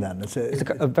operation then? It's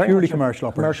a very purely commercial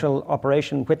operation? Commercial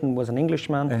operation. Whitten was an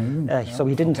Englishman, so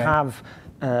he didn't have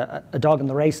a dog in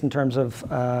the race in terms of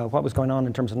what was going on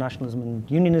in terms of nationalism and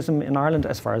unionism in Ireland,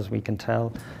 as far as we can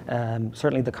tell.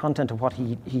 Certainly the content of what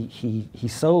he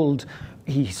sold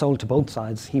to both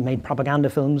sides. He made propaganda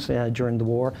films during the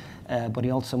war, but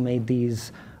he also made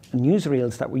these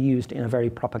newsreels that were used in a very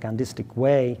propagandistic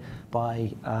way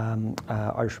by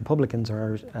Irish Republicans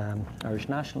or Irish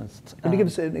nationalists. Can you give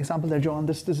us an example there, John?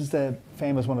 This is the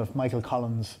famous one of Michael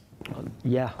Collins.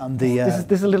 Yeah, and this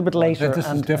is a little bit later. This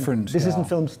is different. This isn't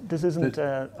films. This isn't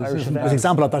Irish. An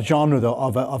example of that genre, though,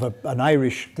 of an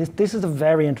Irish. This is a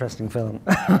very interesting film.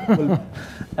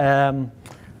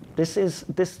 This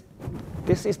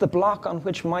is the block on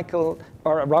which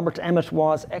Robert Emmet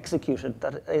was executed.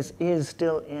 That is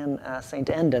still in St.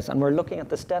 Enda's, and we're looking at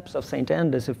the steps of St.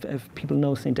 Enda's. If people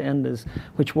know St. Enda's,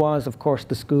 which was, of course,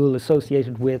 the school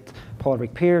associated with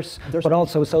Padraig Pearse, but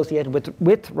also associated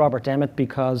with Robert Emmet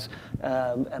because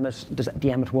there's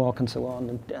the Emmet Walk and so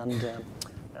on.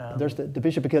 There's the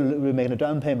Bishop of Kilkenny making a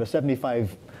down payment of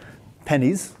 75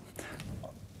 pennies.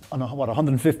 On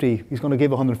 150, he's going to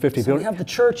give 150. So we have the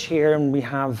church here, and we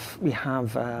have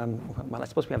well, I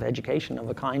suppose we have education of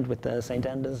a kind with St.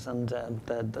 Enda's and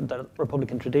the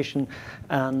Republican tradition,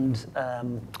 and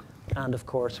of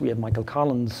course we have Michael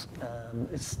Collins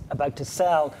is about to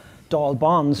sell Dáil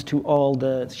bonds to all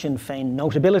the Sinn Féin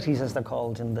notabilities, as they're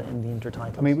called in the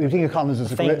intertitles. I mean, we think of Collins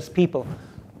as famous people.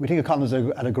 We think of Collins as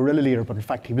a guerrilla leader, but in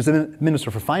fact he was a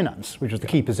Minister for Finance, which was the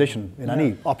key position in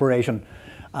any operation.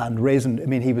 And raising, I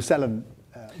mean, he was selling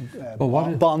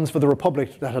bonds for the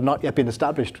Republic that had not yet been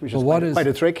established, which is quite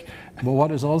a trick. But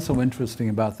what is also interesting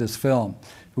about this film,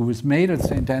 it was made at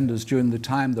St. Enda's during the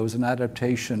time there was an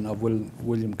adaptation of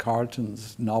William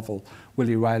Carleton's novel,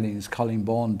 Willie Riley's Colleen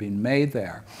Bawn, being made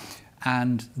there.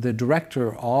 And the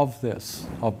director of this,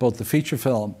 of both the feature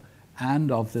film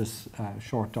and of this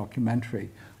short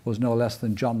documentary, was no less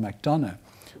than John McDonagh,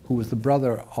 who was the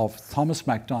brother of Thomas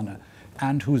McDonagh,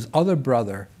 and whose other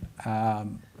brother,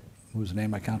 whose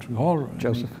name I can't recall,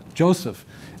 Joseph,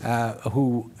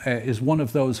 who is one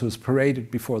of those who was paraded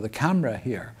before the camera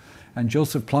here. And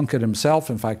Joseph Plunkett himself,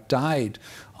 in fact, died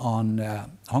on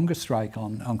hunger strike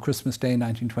on Christmas Day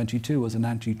 1922 as an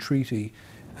anti-treaty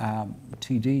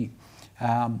TD.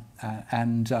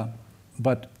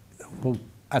 But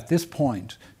at this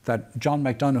point, that John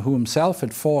McDonagh, who himself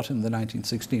had fought in the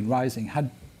 1916 Rising, had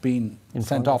been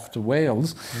sent off to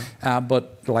Wales,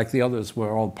 but like the others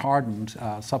were all pardoned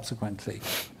subsequently.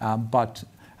 But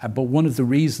one of the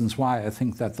reasons why I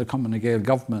think that the Cumann na Gael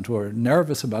government were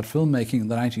nervous about filmmaking in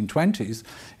the 1920s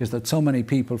is that so many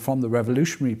people from the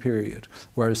revolutionary period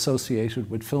were associated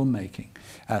with filmmaking,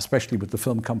 especially with the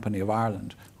Film Company of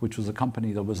Ireland, which was a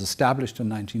company that was established in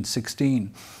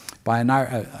 1916 by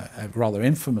a rather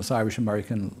infamous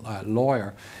Irish-American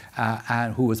lawyer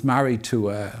who was married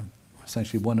to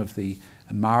essentially one of the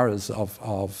Maras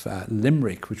of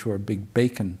Limerick, which were a big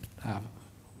bacon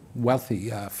wealthy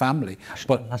family,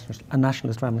 but a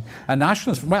nationalist family. A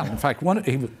nationalist. Well, in fact, one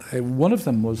of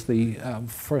them was the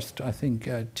first, I think,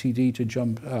 TD to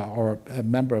jump or a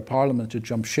member of Parliament to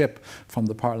jump ship from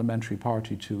the parliamentary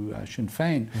party to Sinn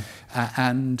Féin.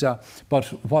 But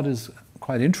what is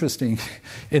quite interesting,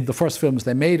 in the first films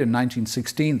they made in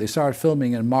 1916, they started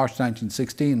filming in March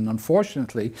 1916, and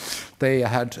unfortunately they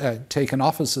had taken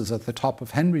offices at the top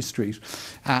of Henry Street,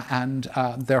 and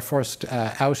their first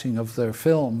outing of their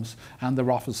films and their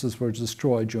offices were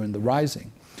destroyed during the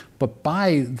Rising. But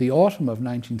by the autumn of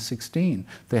 1916,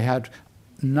 they had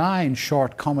 9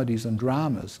 short comedies and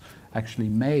dramas actually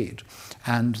made,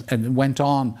 and it went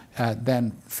on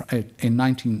then in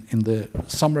the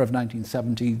summer of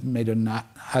 1970 made an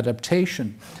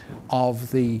adaptation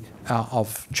of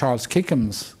of Charles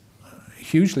Kickham's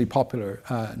hugely popular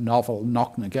novel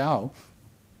Knock na Gao,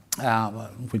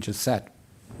 which is set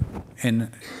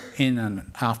in and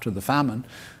after the famine,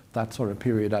 that sort of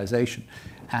periodization.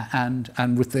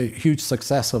 And with the huge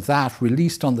success of that,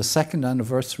 released on the 2nd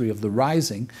anniversary of the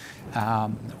Rising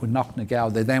with Knock na Gao,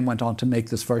 they then went on to make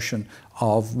this version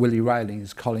of Willie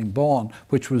Riley's Colleen Bawn,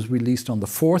 which was released on the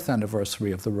 4th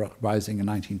anniversary of the Rising in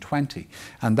 1920.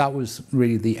 And that was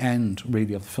really the end,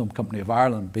 really, of the Film Company of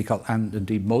Ireland, and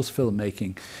indeed most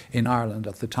filmmaking in Ireland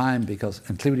at the time,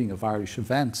 including of Irish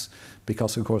events,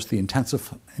 because, of course, the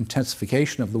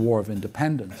intensification of the War of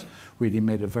Independence really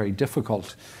made it very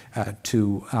difficult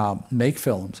to make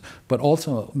films. But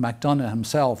also McDonagh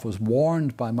himself was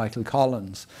warned by Michael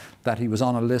Collins that he was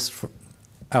on a list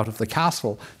out of the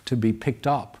castle to be picked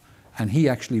up, and he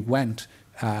actually went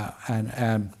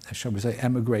and shall we say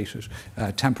emigrated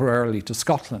temporarily to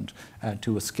Scotland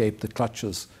to escape the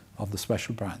clutches of the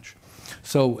Special Branch.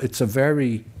 So it's a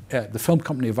very the Film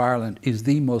Company of Ireland is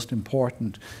the most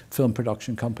important film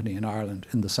production company in Ireland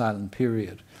in the silent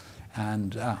period.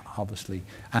 And obviously,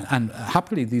 and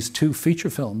happily, these 2 feature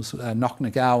films, Knock na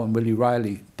Gao and Willie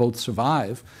Riley, both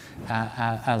survive,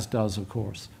 as does, of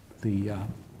course,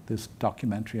 this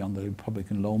documentary on the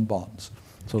Republican loan bonds.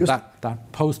 So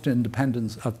that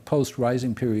post-independence,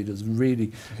 post-Rising period is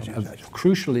really a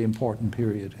crucially important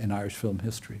period in Irish film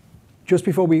history. Just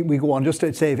before we go on, just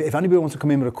to say, if anybody wants to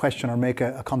come in with a question or make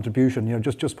a contribution,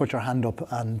 just put your hand up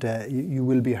and you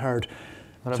will be heard.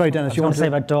 Sorry, Dennis, you want to say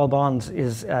about Dáil bonds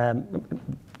is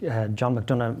John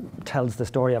McDonagh tells the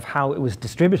story of how it was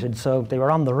distributed. So they were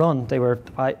on the run. They were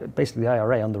basically the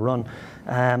IRA on the run.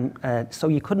 So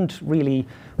you couldn't really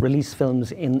release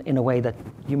films in a way that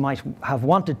you might have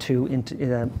wanted to,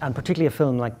 and particularly a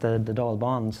film like the Dáil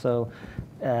bonds. So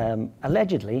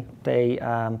allegedly, they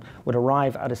would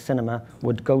arrive at a cinema,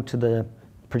 would go to the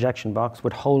projection box,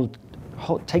 would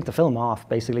take the film off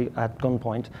basically at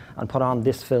gunpoint and put on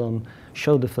this film,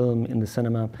 show the film in the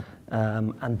cinema,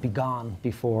 and be gone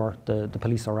before the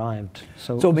police arrived.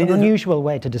 So it's an unusual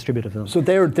way to distribute a film. So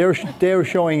they're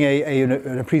showing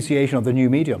an appreciation of the new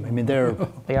medium. I mean, they are.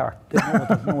 They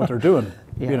know what they're doing.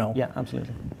 Yeah, you know. Yeah,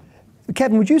 absolutely.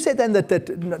 Kevin, would you say then that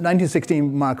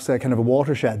 1916 marks a kind of a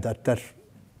watershed, that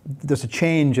there's a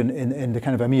change in the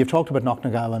kind of, I mean, you've talked about Knock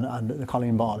na Gao and the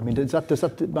Colleen Bawn. I mean, does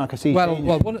that mark a sea change?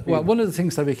 Well, one of the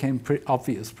things that became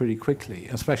obvious pretty quickly,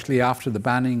 especially after the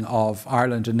banning of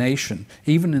Ireland a Nation,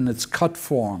 even in its cut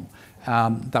form,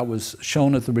 that was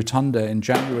shown at the Rotunda in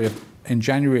January of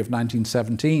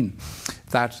 1917,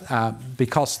 that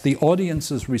because the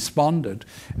audiences responded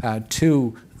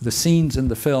to the scenes in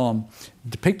the film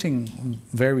depicting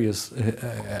various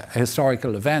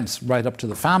historical events right up to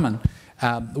the famine,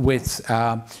 with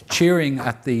cheering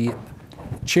at the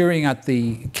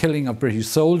killing of British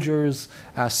soldiers,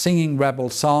 singing rebel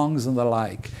songs and the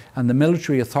like. And the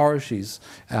military authorities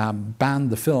banned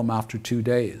the film after 2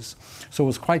 days. So it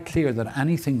was quite clear that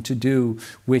anything to do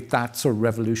with that sort of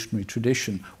revolutionary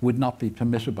tradition would not be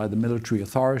permitted by the military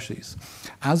authorities.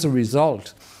 As a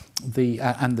result,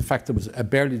 and the fact there was a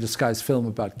barely disguised film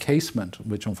about Casement,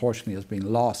 which unfortunately has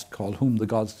been lost, called Whom the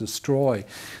Gods Destroy,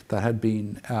 that had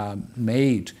been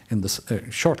made in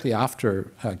shortly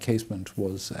after Casement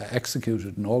was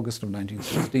executed in August of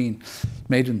 1916,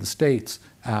 made in the States,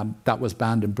 that was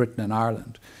banned in Britain and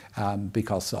Ireland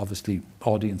because obviously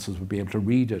audiences would be able to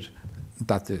read it,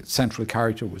 that the central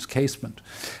character was Casement.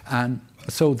 And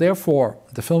so therefore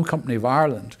the Film Company of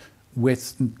Ireland,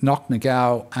 with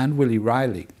Knocknagow and Willie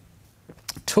Riley,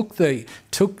 took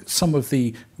some of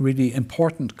the really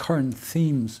important current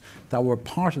themes that were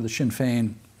part of the Sinn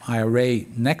Féin IRA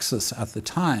nexus at the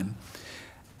time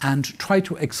and tried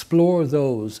to explore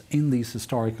those in these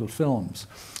historical films.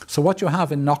 So what you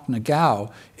have in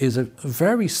Knocknagow is a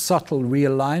very subtle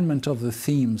realignment of the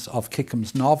themes of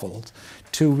Kickham's novels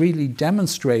to really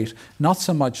demonstrate not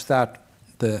so much that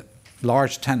the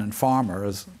large tenant farmer,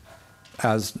 as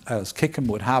Kickham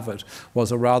would have it,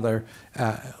 was a rather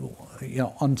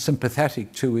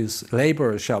unsympathetic to his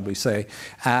labourers, shall we say,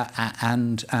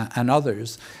 and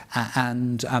others,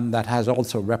 and that has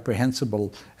also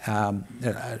reprehensible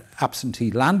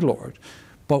absentee landlord.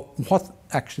 But what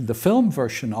actually the film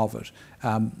version of it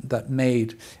that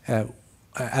made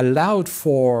allowed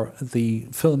for the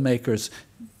filmmakers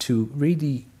to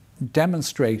really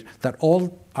demonstrate that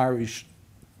all Irish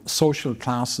social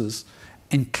classes,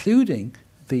 including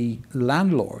the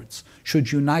landlords,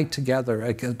 should unite together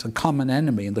against a common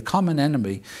enemy. And the common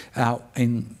enemy,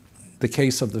 in the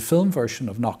case of the film version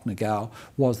of Knocknagow,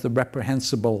 was the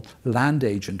reprehensible land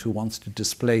agent who wants to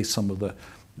displace some of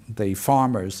the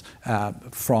farmers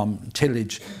from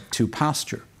tillage to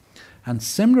pasture. And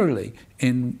similarly,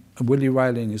 in Willie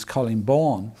Riley and his Colleen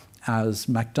Bawn, as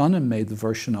MacDonagh made the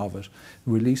version of it,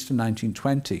 released in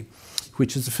 1920,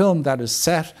 which is a film that is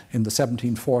set in the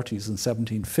 1740s and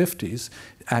 1750s,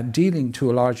 dealing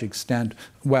to a large extent,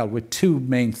 well, with two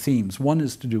main themes. One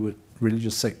is to do with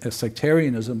religious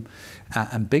sectarianism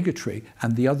and bigotry,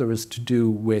 and the other is to do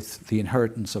with the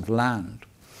inheritance of land.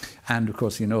 And of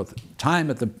course, you know, at the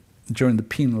time, during the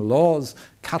penal laws,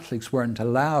 Catholics weren't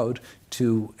allowed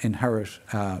to inherit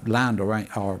land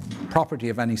or property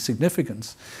of any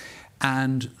significance.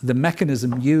 And the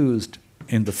mechanism used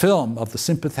in the film of the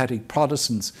sympathetic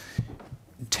Protestants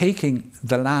taking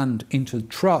the land into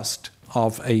trust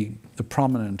of the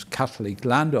prominent Catholic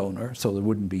landowner, so there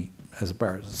wouldn't be, as it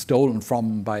were, stolen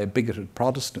from by a bigoted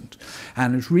Protestant.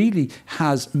 And it really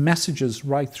has messages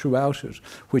right throughout it,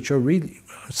 which are really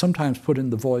sometimes put in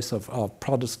the voice of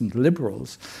Protestant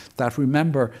liberals, that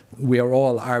remember, we are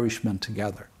all Irishmen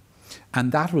together.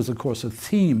 And that was, of course, a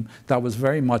theme that was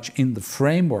very much in the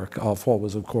framework of what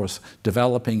was, of course,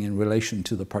 developing in relation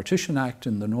to the Partition Act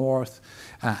in the North,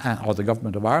 or the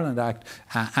Government of Ireland Act,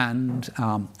 and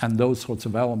those sorts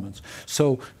of elements.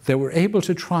 So they were able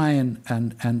to try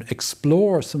and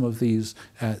explore some of these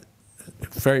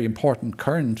very important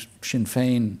current Sinn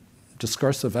Féin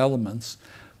discursive elements,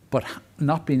 but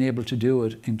not being able to do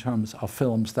it in terms of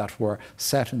films that were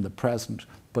set in the present,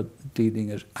 but dealing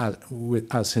it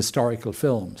as historical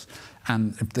films.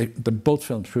 And both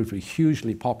films proved to be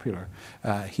hugely popular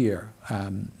here,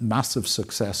 massive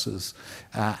successes,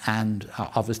 and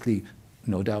obviously,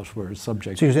 no doubt, were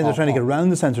subject. So you're saying they're trying to get around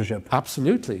the censorship?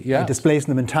 Absolutely, yeah. And displacing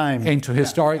them in time. Into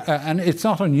historic, and it's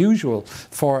not unusual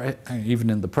for, even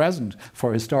in the present,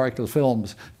 for historical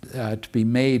films to be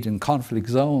made in conflict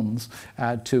zones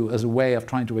as a way of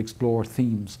trying to explore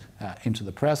themes into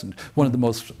the present. One of the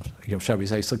most, shall we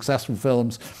say, successful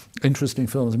films, interesting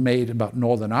films made about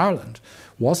Northern Ireland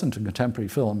wasn't a contemporary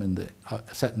film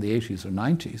set in the 80s or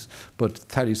 90s, but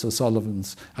Thaddeus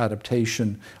O'Sullivan's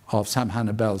adaptation of Sam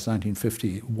Hannibal's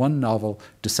 1951 novel,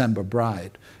 December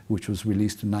Bride, which was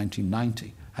released in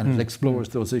 1990. And it explores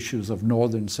those issues of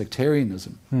northern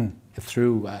sectarianism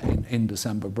through in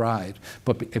December Bride,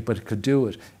 but it could do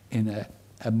it in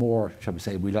a more, shall we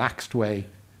say, relaxed way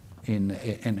in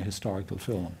a historical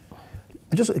film.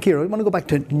 Just, Ciara, I want to go back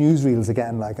to newsreels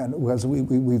again, because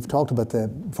we've talked about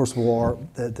the First World War,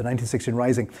 the 1916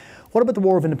 Rising. What about the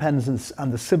War of Independence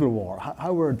and the Civil War?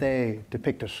 How were they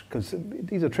depicted? Because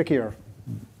these are trickier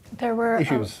there were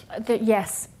issues.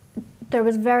 Yes. There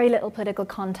was very little political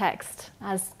context,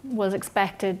 as was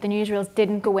expected. The newsreels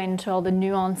didn't go into all the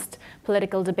nuanced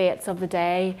political debates of the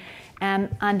day.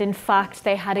 And in fact,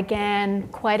 they had, again,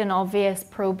 quite an obvious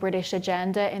pro-British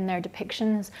agenda in their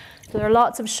depictions. So there are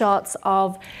lots of shots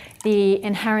of the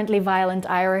inherently violent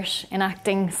Irish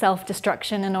enacting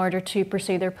self-destruction in order to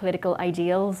pursue their political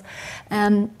ideals.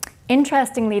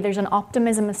 Interestingly, there's an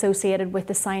optimism associated with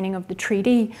the signing of the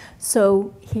treaty.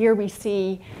 So here we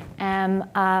see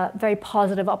a very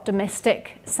positive,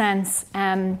 optimistic sense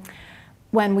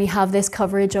when we have this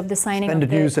coverage of the signing of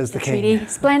the treaty.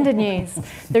 Splendid news.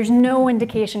 There's no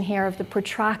indication here of the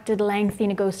protracted, lengthy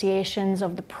negotiations,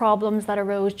 of the problems that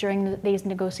arose during these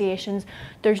negotiations.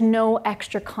 There's no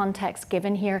extra context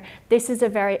given here. This is a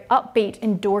very upbeat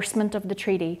endorsement of the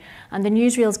treaty, and the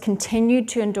newsreels continued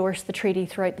to endorse the treaty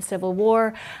throughout the Civil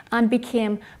War and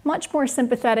became much more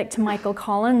sympathetic to Michael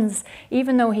Collins,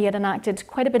 even though he had enacted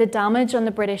quite a bit of damage on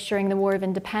the British during the War of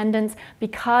Independence.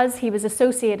 Because he was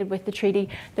associated with the treaty,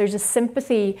 there's a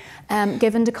sympathy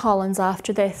given to Collins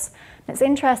after this. It's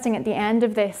interesting, at the end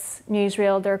of this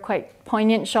newsreel, there are quite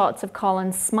poignant shots of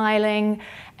Collins smiling,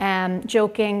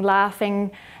 joking,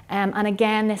 laughing, and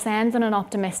again, this ends on an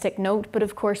optimistic note, but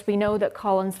of course we know that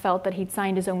Collins felt that he'd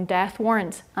signed his own death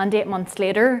warrant, and 8 months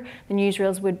later, the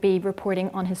newsreels would be reporting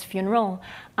on his funeral,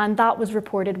 and that was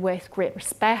reported with great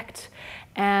respect.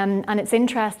 And it's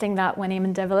interesting that when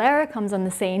Eamon de Valera comes on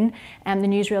the scene, the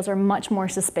newsreels are much more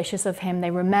suspicious of him.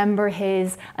 They remember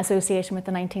his association with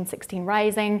the 1916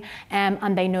 Rising,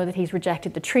 and they know that he's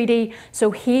rejected the treaty.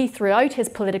 So he, throughout his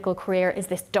political career, is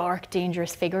this dark,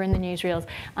 dangerous figure in the newsreels.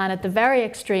 And at the very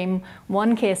extreme,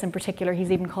 one case in particular,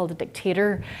 he's even called a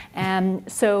dictator.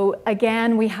 So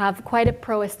again, we have quite a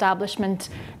pro-establishment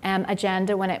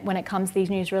agenda when it comes to these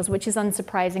newsreels, which is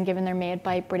unsurprising given they're made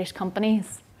by British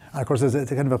companies. And of course, there's a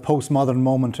kind of a postmodern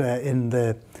moment in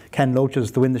the Ken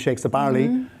Loach's The Wind That Shakes the Barley.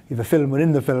 You have a film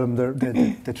within the film,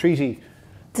 the treaty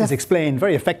is explained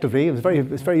very effectively. It's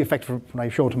very effective when I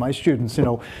show it to my students, you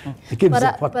know. It gives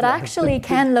but actually,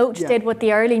 Ken Loach did what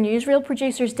the early newsreel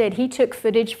producers did. He took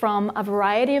footage from a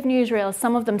variety of newsreels,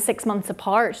 some of them 6 months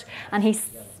apart, and he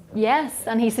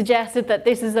suggested that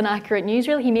this is an accurate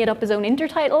newsreel. He made up his own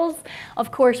intertitles, of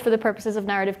course, for the purposes of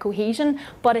narrative cohesion,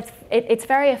 but it's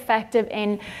very effective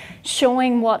in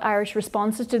showing what Irish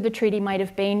responses to the treaty might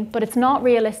have been, but it's not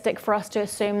realistic for us to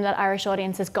assume that Irish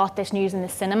audiences got this news in the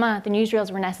cinema. The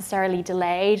newsreels were necessarily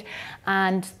delayed,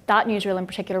 and that newsreel in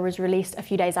particular was released a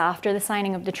few days after the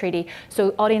signing of the treaty,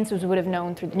 so audiences would have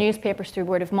known through the newspapers, through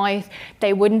word of mouth.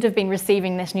 They wouldn't have been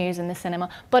receiving this news in the cinema,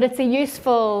 but it's a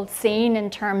useful scene in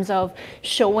terms of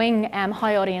showing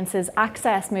how audiences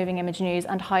access moving image news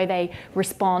and how they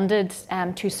responded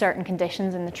to certain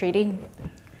conditions in the treaty.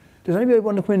 Does anybody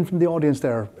want to come in from the audience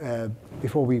there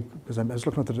before we, because I was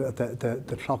looking at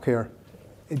the clock here.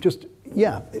 If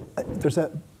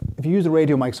you use the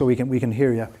radio mic so we can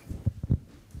hear you.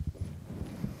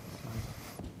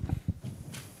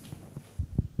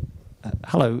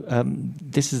 Hello,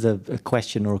 this is a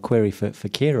question or a query for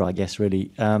Ciara, I guess,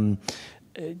 really.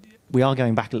 We are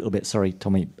going back a little bit, sorry,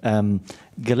 Tommy.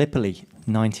 Gallipoli,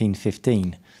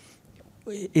 1915.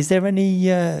 Is there any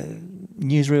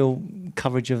newsreel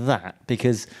coverage of that?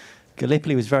 Because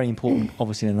Gallipoli was very important,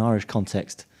 obviously, in an Irish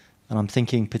context. And I'm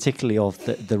thinking particularly of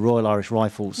the Royal Irish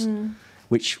Rifles,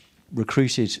 which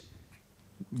recruited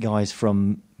guys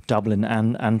from Dublin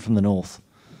and from the north.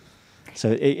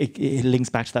 So it links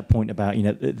back to that point about, you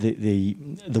know,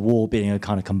 the war being a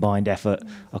kind of combined effort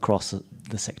across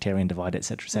the sectarian divide,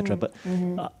 etc., etc. But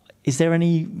is there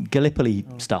any Gallipoli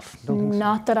stuff?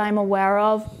 Not that I'm aware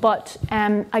of, but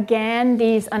again,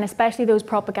 these, and especially those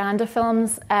propaganda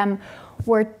films,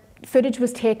 were footage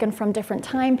was taken from different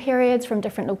time periods, from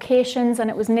different locations,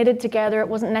 and it was knitted together. It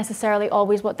wasn't necessarily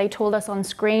always what they told us on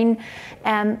screen.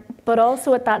 But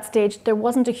also at that stage, there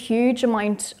wasn't a huge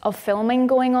amount of filming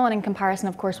going on in comparison,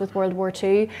 of course, with World War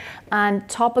II. And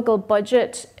Topical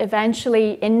Budget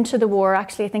eventually into the war,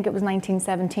 actually I think it was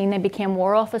 1917, they became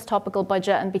War Office Topical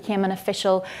Budget and became an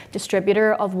official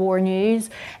distributor of war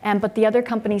news. But the other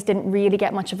companies didn't really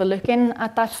get much of a look in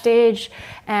at that stage.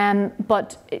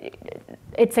 But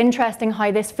it's interesting how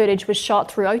this footage was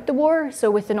shot throughout the war. So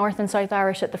with the North and South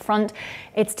Irish at the front,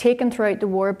 it's taken throughout the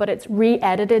war, but it's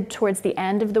re-edited towards the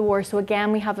end of the war. So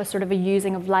again, we have a sort of a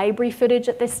using of library footage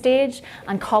at this stage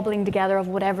and cobbling together of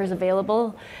whatever's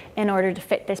available in order to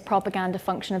fit this propaganda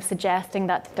function of suggesting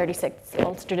that the 36th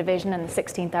Ulster Division and the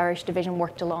 16th Irish Division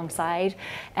worked alongside,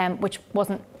 which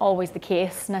wasn't always the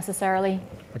case necessarily.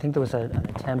 I think there was an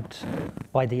attempt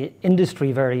by the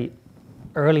industry very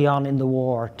early on in the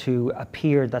war to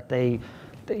appear that they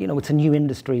you know, it's a new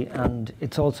industry, and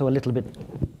it's also a little bit,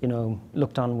 you know,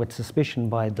 looked on with suspicion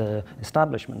by the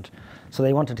establishment. So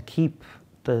they wanted to keep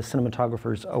the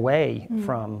cinematographers away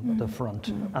from the front,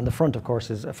 and the front, of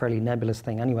course, is a fairly nebulous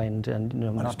thing anyway, and you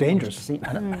know, it's dangerous,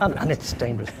 and it's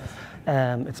dangerous.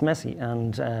 It's messy,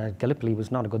 and Gallipoli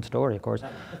was not a good story, of course.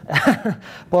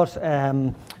 But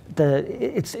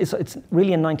it's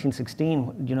really in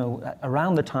 1916, you know,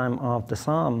 around the time of the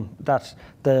Somme, that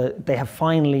they have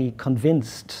finally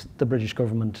convinced the British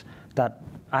government that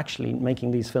actually making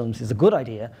these films is a good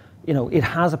idea. You know, it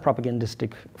has a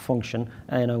propagandistic function,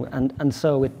 you know, and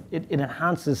so it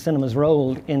enhances cinema's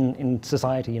role in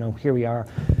society. You know, here we are,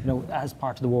 you know, as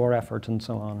part of the war effort and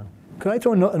so on. Can I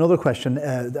throw another question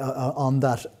on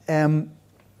that?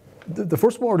 The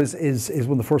First War is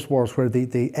one of the first wars where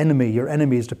the enemy, your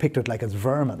enemy, is depicted like as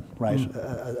vermin, right,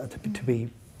 to be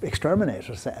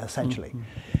exterminated essentially.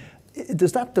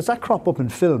 Does that crop up in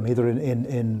film, either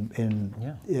in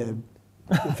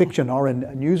fiction or in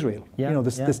newsreel? Yeah, you know,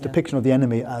 this depiction of the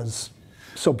enemy as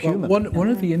subhuman. Well, one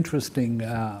of the interesting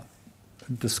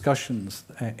discussions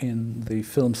in the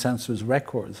film censors'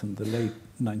 records in the late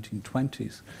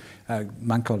 1920s, a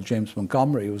man called James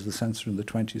Montgomery was the censor in the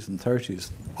 20s and 30s,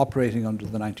 operating under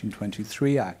the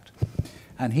 1923 Act.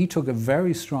 And he took a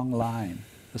very strong line,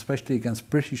 especially against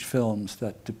British films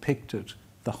that depicted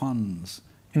the Huns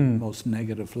in the most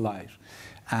negative light.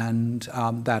 And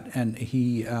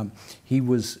he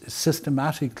was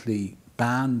systematically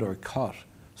banned or cut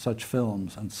such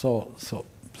films, and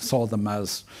saw them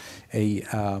as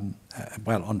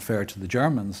well, unfair to the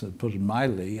Germans, to put it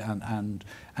mildly, and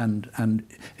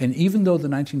even though the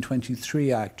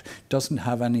 1923 Act doesn't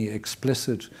have any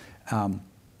explicit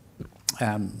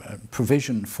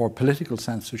provision for political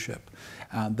censorship,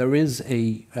 there is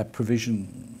a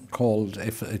provision called,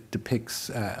 if it depicts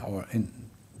or in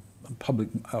public,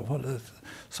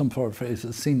 some sort of phrase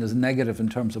is seen as negative in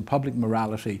terms of public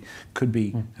morality, could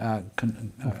be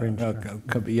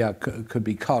could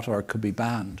be cut or could be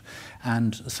banned,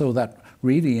 and so that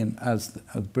really, as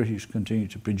the British continue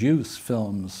to produce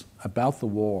films about the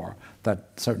war that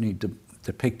certainly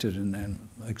depicted in an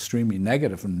extremely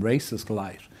negative and racist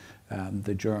light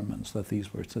the Germans, that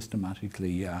these were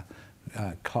systematically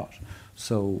cut.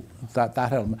 So that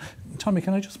element. Tommy,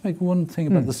 can I just make one thing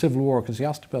about the Civil War, because you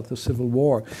asked about the Civil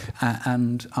War,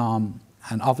 and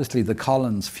obviously the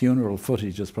Collins funeral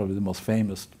footage is probably the most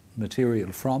famous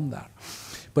material from that.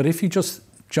 But if you just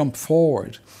jump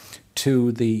forward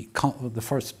to the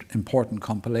first important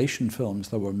compilation films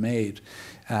that were made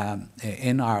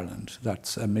in Ireland,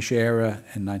 that's Mishera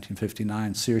in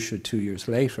 1959, Saoirse 2 years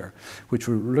later, which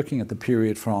were looking at the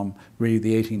period from really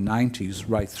the 1890s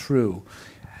right through.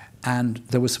 And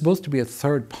there was supposed to be a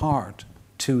third part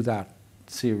to that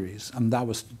series, and that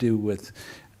was to do with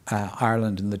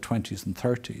Ireland in the 20s and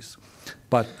 30s.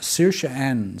 But Saoirse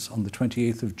ends on the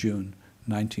 28th of June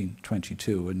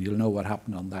 1922, and you'll know what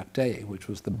happened on that day, which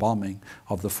was the bombing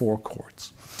of the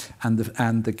forecourts. And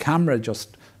the camera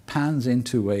just pans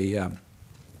into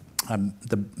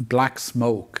the black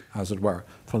smoke, as it were,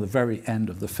 for the very end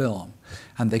of the film.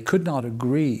 And they could not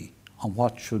agree on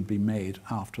what should be made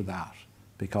after that,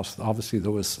 because obviously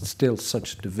there was still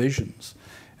such divisions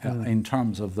in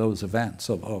terms of those events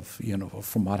of you know,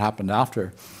 from what happened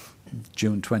after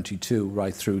June 22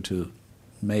 right through to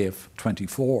May of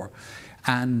 24,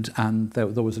 and there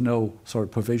was no sort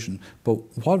of provision. But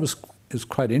what is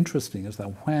quite interesting is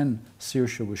that when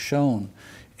Saoirse was shown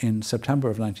in September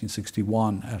of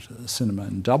 1961 at a cinema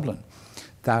in Dublin,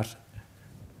 that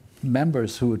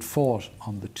members who had fought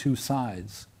on the two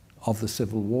sides of the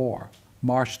Civil War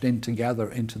marched in together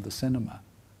into the cinema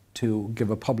to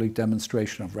give a public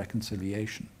demonstration of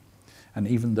reconciliation. And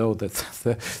even though Gay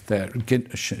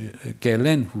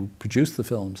Lynn, who produced the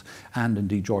films, and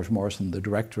indeed George Morrison, the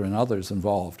director, and others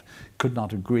involved, could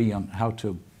not agree on how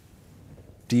to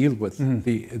deal with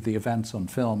the events on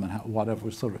film and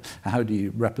how do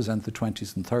you represent the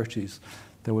 20s and 30s,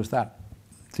 there was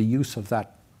the use of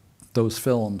those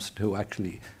films to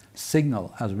actually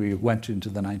signal, as we went into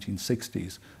the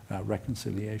 1960s,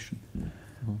 reconciliation.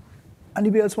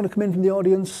 Anybody else want to come in from the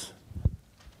audience?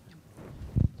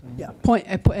 Yeah.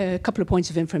 A couple of points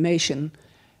of information.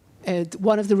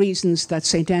 One of the reasons that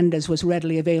St. Enda's was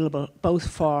readily available, both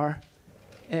for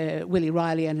Willie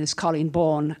Riley and his Colleen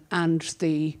Bawn and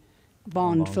the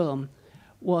Bond film,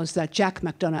 was that Jack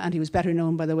McDonough, and he was better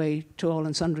known, by the way, to all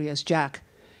and sundry as Jack,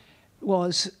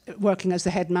 was working as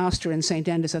the headmaster in St.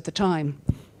 Enda's at the time.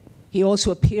 He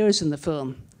also appears in the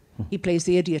film. He plays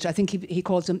the idiot. I think he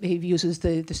calls him. He uses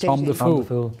the stage Tom name. the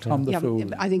Fool. Tom the Fool.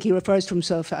 I think he refers to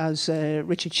himself as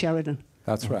Richard Sheridan.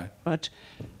 That's right. But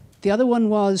The other one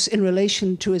was in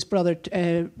relation to his brother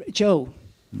Joe,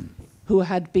 who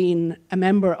had been a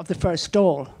member of the First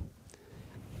Dáil,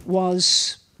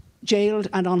 was jailed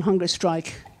and on hunger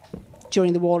strike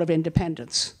during the War of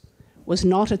Independence, was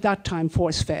not at that time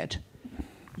force-fed.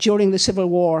 During the Civil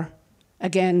War,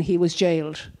 again he was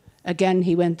jailed. Again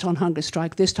he went on hunger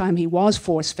strike. This time he was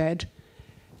force-fed.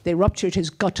 They ruptured his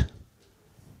gut,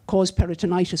 caused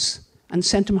peritonitis, and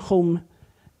sent him home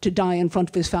to die in front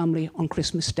of his family on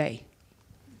Christmas Day.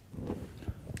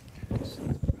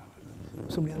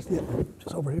 Somebody else, yeah,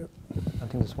 just over here. I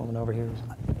think this woman over here.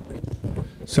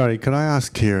 Sorry, could I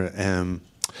ask here,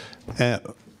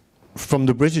 from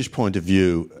the British point of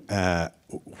view,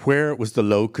 where was the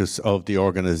locus of the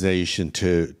organisation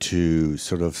to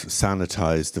sort of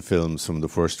sanitise the films from the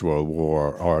First World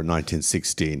War or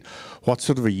 1916? What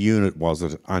sort of a unit was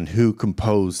it, and who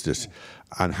composed it,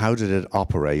 and how did it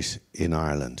operate in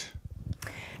Ireland?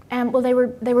 Well, they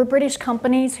were British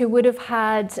companies who would have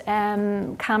had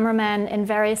cameramen in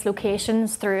various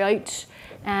locations throughout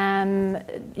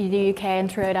the UK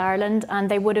and throughout Ireland, and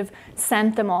they would have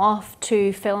sent them off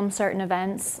to film certain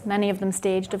events, many of them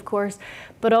staged, of course,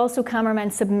 but also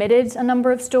cameramen submitted a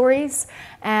number of stories,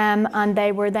 and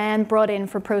they were then brought in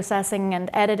for processing and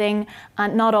editing,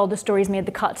 and not all the stories made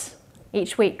the cut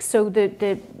each week. So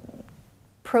the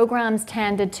programmes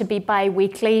tended to be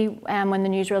bi-weekly when the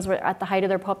newsreels were at the height of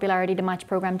their popularity to match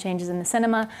programme changes in the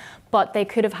cinema, but they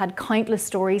could have had countless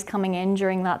stories coming in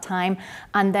during that time,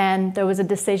 and then there was a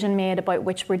decision made about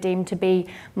which were deemed to be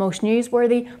most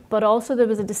newsworthy, but also there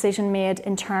was a decision made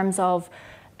in terms of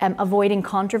avoiding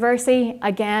controversy,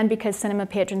 again because cinema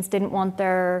patrons didn't want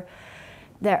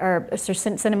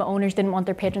cinema owners didn't want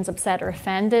their patrons upset or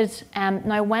offended.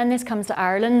 Now, when this comes to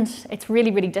Ireland, it's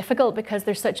really, really difficult because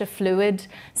there's such a fluid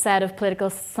set of political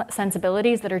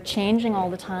sensibilities that are changing all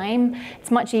the time.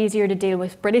 It's much easier to deal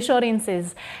with British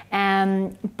audiences,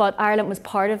 but Ireland was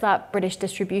part of that British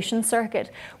distribution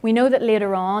circuit. We know that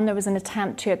later on there was an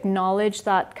attempt to acknowledge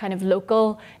that kind of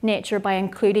local nature by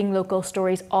including local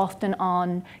stories often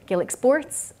on Gaelic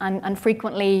sports, and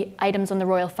frequently items on the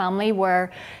royal family were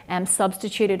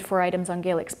substituted for items on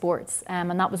Gaelic sports,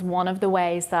 and that was one of the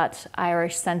ways that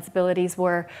Irish sensibilities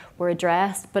were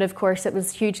addressed. But of course it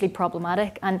was hugely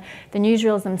problematic, and the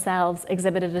newsreels themselves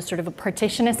exhibited a sort of a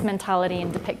partitionist mentality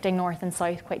in depicting North and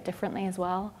South quite differently as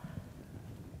well.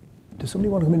 Does somebody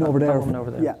want to come in over there? That woman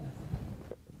over there. Yeah.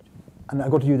 And I'll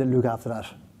go to you then, Luke, after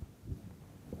that.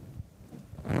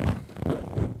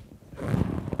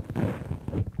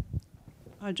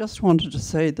 I just wanted to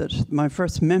say that my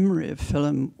first memory of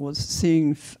film was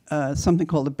seeing something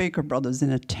called The Baker Brothers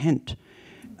in a tent.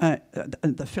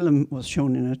 The film was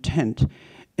shown in a tent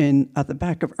at the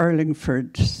back of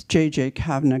Urlingford's J.J.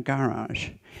 Kavanagh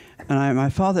garage. And my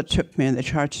father took me and they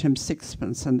charged him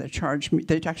sixpence, and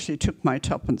they actually took my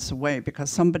tuppence away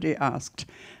because somebody asked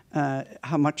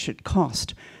how much it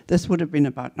cost. This would have been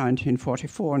about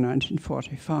 1944,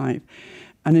 1945.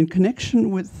 And in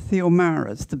connection with the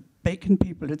O'Maras, the Bacon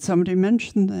people, did somebody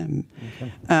mention them?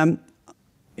 Okay.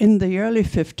 In the early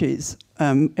 50s,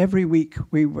 every week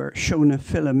we were shown a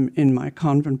film in my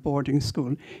convent boarding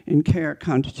school in Cahir,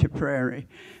 County Tipperary.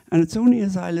 And it's only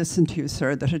as I listened to you,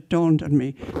 sir, that it dawned on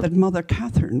me that Mother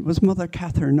Catherine was Mother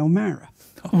Catherine O'Mara.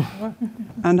 Oh.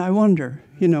 And I wonder,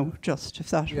 just if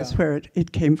that was where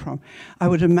it came from. I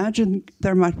would imagine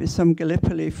there might be some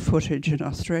Gallipoli footage in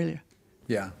Australia.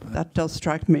 Yeah. That does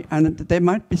strike me. And they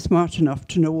might be smart enough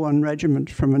to know one regiment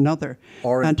from another.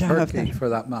 Or in and to Turkey, have that. For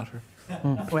that matter.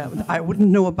 Well, I wouldn't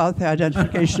know about the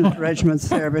identification of the regiments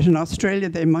there, but in Australia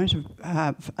they might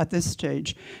have, at this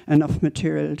stage, enough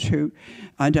material to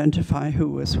identify who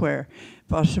was where.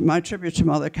 But my tribute to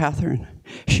Mother Catherine,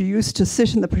 she used to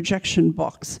sit in the projection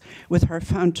box with her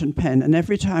fountain pen, and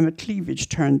every time a cleavage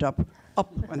turned up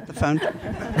went the fountain.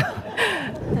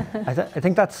 I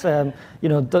think that's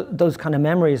those kind of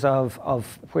memories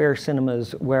of where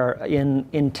cinemas were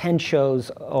in tent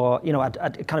shows, or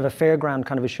at kind of a fairground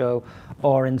kind of a show,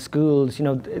 or in schools.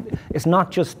 It's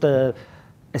not just the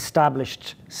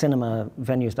established cinema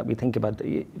venues that we think about.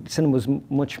 The cinema was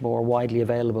much more widely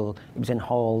available. It was in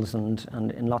halls and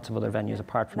in lots of other venues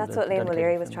apart from. That's what Liam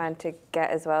O'Leary was trying to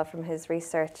get as well from his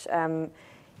research.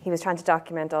 He was trying to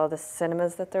document all the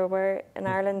cinemas that there were in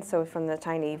Ireland, so from the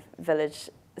tiny village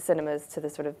cinemas to the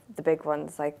sort of the big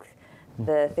ones like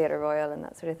the Theatre Royal and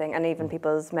that sort of thing, and even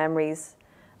people's memories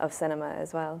of cinema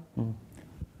as well.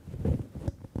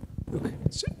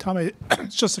 So, Tommy,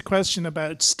 it's just a question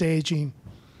about staging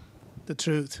the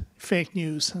truth, fake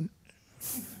news and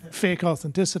fake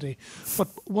authenticity. But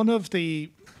one of the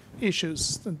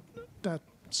issues that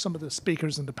some of the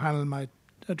speakers in the panel might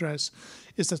address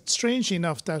is that, strangely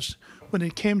enough, that when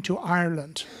it came to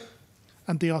Ireland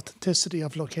and the authenticity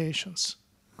of locations,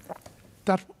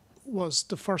 that was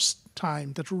the first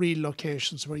time that real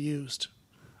locations were used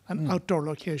and outdoor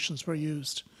locations were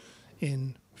used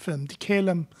in film. De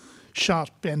Caelum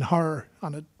shot Ben-Hur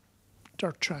on a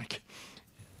dirt track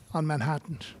on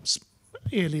Manhattan,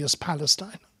 alias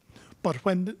Palestine. But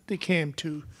when they came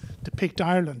to depict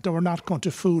Ireland, they were not going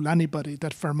to fool anybody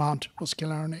that Vermont was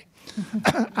Killarney.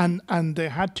 and they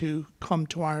had to come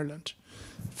to Ireland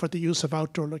for the use of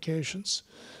outdoor locations.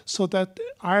 So that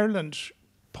Ireland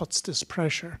puts this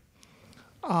pressure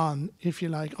on, if you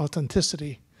like,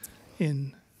 authenticity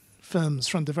in films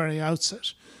from the very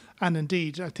outset. And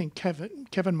indeed, I think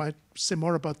Kevin might say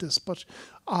more about this, but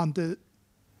on the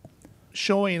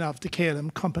showing of the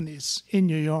Caelum companies in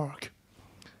New York,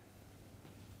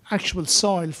 actual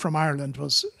soil from Ireland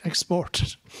was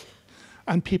exported,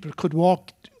 and people could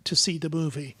walk to see the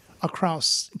movie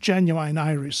across genuine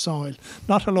Irish soil.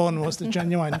 Not alone was the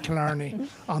genuine Killarney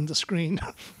on the screen,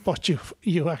 but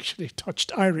you actually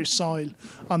touched Irish soil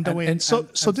on the way. And so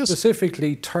this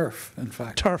specifically turf, in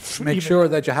fact. Turf. To make sure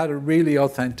that you had it really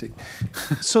authentic.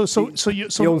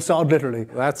 The old sod, literally.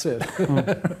 That's it.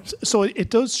 So it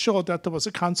does show that there was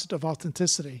a concept of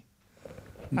authenticity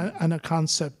and a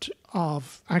concept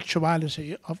of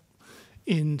actuality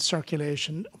in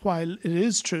circulation, while it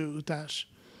is true that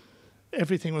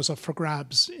everything was up for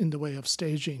grabs in the way of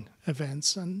staging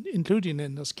events, and including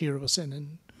in, as Ciara was saying,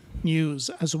 in news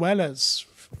as well as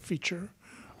feature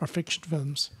or fiction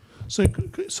films. So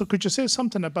could you say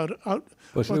something about but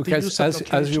about Luke, the use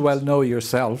of as you well know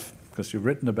yourself, because you've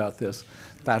written about this,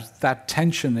 that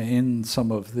tension in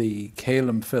some of the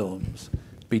Caelum films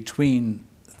between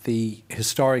the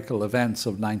historical events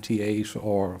of 98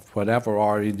 or whatever,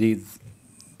 or indeed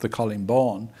the Colleen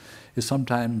Bawn, is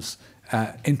sometimes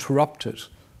interrupted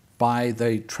by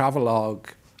the travelogue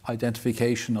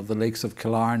identification of the Lakes of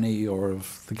Killarney or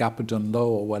of the Gap of Dunlow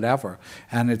or whatever.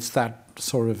 And it's that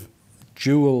sort of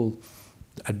dual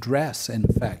address, in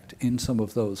effect, in some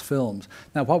of those films.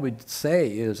 Now, what we'd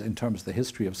say is, in terms of the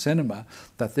history of cinema,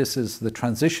 that this is the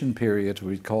transition period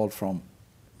we called from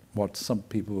what some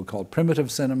people would call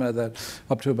primitive cinema, that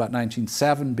up to about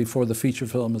 1907, before the feature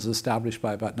film was established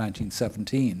by about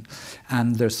 1917.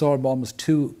 And there's sort of almost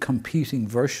two competing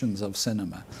versions of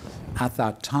cinema at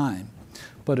that time.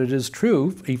 But it is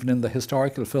true, even in the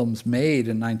historical films made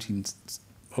in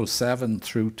 1907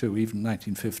 through to even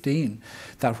 1915,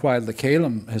 that while the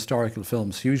Caelum historical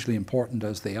films, hugely important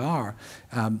as they are,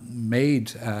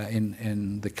 made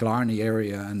in the Killarney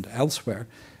area and elsewhere,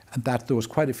 and that there was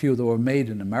quite a few that were made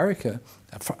in America,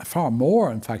 far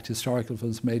more, in fact, historical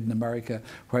films made in America,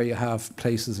 where you have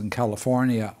places in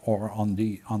California or on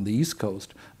the East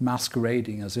Coast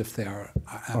masquerading as if they are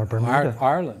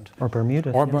Ireland. Or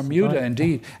Bermuda. Or yes, Bermuda, right.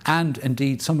 indeed. And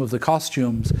indeed, some of the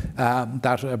costumes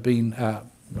that have been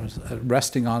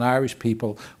resting on Irish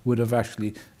people would have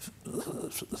actually,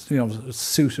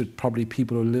 suited probably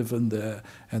people who live in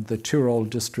the Tyrol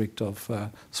district of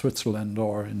Switzerland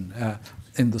or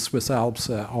in the Swiss Alps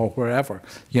or wherever.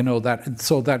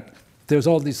 So that there's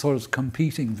all these sort of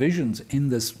competing visions in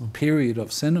this period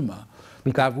of cinema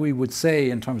that we would say,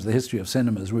 in terms of the history of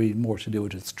cinema, is really more to do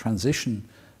with its transition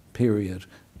period.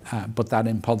 But that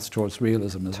impulse towards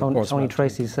realism is, of course, Tony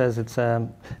Tracy says it's the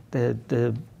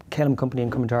Caelum Company in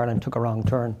coming to Ireland took a wrong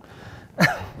turn.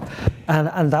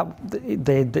 and that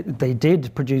they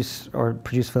did produce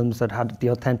films that had the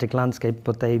authentic landscape,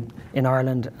 but they in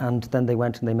Ireland, and then they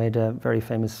went and they made a very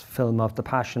famous film of the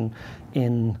Passion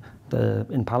in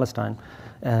Palestine.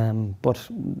 But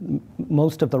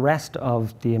most of the rest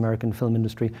of the American film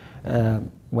industry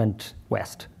went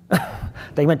west.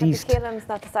 They went east. The Caelum's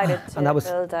not decided to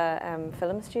build a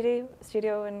film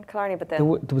studio in Killarney, but then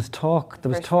there was talk.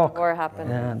 War happened.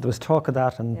 Yeah, there was talk of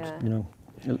that, and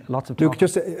lots of talk. Luke,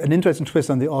 just an interesting twist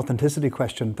on the authenticity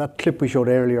question. That clip we showed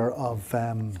earlier of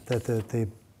Ireland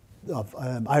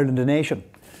a Nation,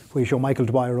 where you show Michael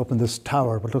Dwyer up in this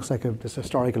tower, what looks like this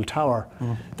historical tower.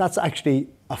 That's actually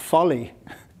a folly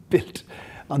built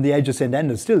on the edge of St.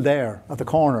 Enda's, still there at the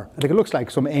corner. I think it looks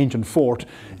like some ancient fort.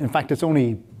 In fact, it's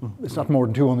not more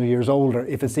than 200 years older,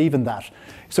 if it's even that.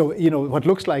 So, what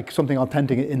looks like something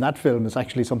authentic in that film is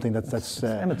actually something that's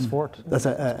Emmett's Fort. That's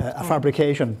a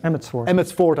fabrication. Emmett's Fort.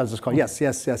 Emmett's Fort, as it's called. Yes,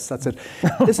 that's it.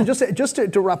 Listen, just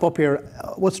to wrap up here,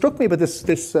 what struck me about this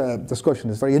discussion,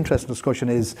 this very interesting discussion,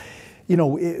 is,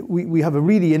 we have a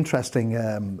really interesting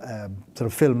sort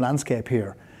of film landscape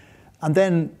here. And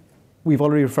then we've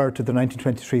already referred to the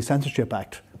 1923 Censorship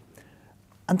Act.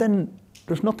 And then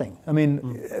there's nothing. I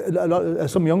mean,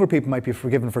 some younger people might be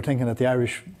forgiven for thinking that the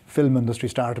Irish film industry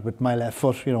started with My Left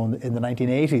Foot, you know, in the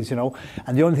 1980s, you know,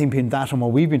 and the only thing between that and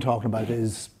what we've been talking about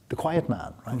is The Quiet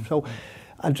Man, right? So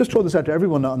I'll just throw this out to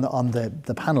everyone on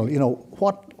the panel, you know,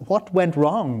 what went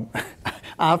wrong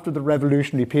after the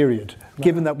revolutionary period,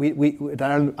 given that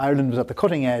that Ireland was at the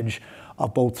cutting edge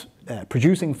of both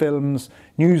producing films,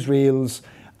 newsreels,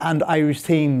 and Irish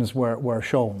themes were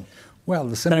shown? Well,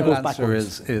 the simple answer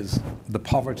is the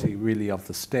poverty, really, of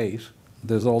the state.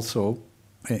 There's also,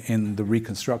 in the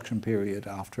Reconstruction period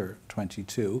after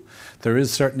 22, there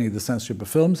is certainly the Censorship of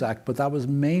Films Act, but that was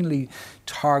mainly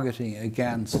targeting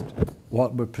against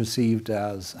what were perceived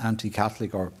as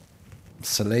anti-Catholic or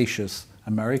salacious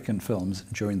American films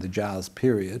during the Jazz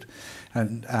period.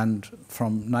 And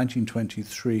from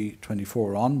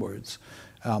 1923-24 onwards,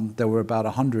 there were about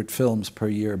 100 films per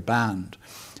year banned.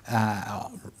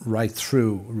 Right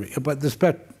through, but there's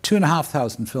about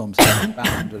 2,500 films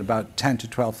banned and about 10 to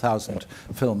 12,000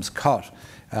 films cut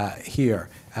here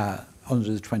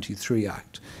under the 23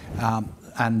 Act.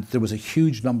 And there was a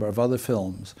huge number of other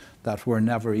films that were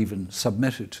never even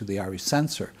submitted to the Irish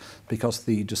censor because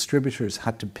the distributors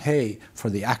had to pay for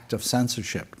the act of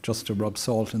censorship just to rub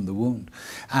salt in the wound.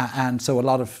 And so a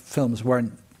lot of films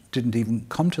didn't even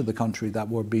come to the country that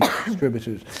were being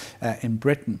distributed in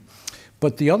Britain.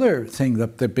 But the other thing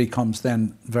that becomes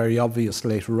then very obvious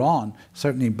later on,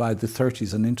 certainly by the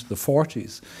 30s and into the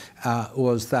 40s,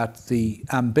 was that the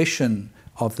ambition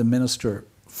of the Minister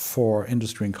for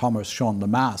Industry and Commerce, Sean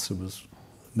Lemass, who was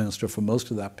Minister for most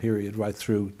of that period, right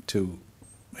through to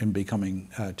him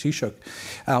becoming Taoiseach,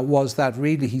 was that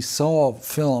really he saw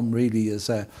film really as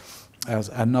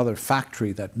another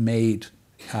factory that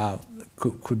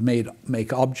could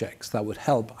make objects that would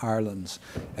help Ireland's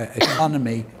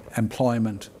economy,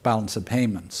 employment, balance of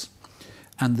payments.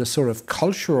 And the sort of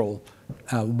cultural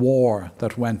war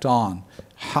that went on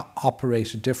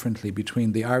operated differently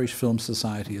between the Irish Film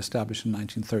Society, established in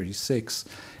 1936,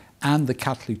 and the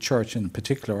Catholic Church, in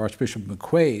particular Archbishop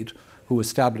McQuaid, who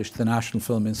established the National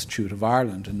Film Institute of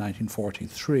Ireland in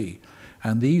 1943.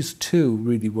 And these two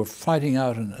really were fighting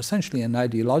out essentially an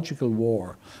ideological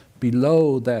war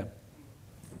below the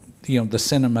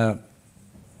cinema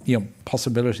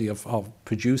possibility of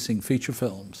producing feature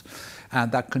films,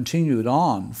 and that continued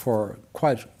on for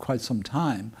quite some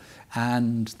time.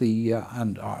 And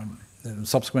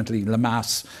subsequently,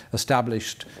 Lemass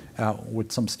established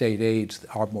with some state aid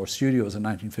Ardmore Studios in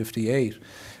 1958,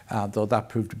 though that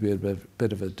proved to be a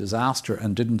bit of a disaster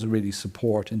and didn't really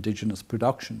support indigenous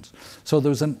productions. So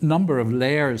there's a number of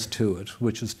layers to it,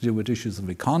 which is to do with issues of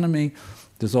economy.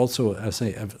 There's also,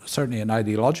 certainly an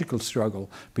ideological struggle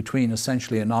between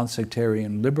essentially a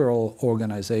non-sectarian liberal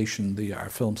organisation, the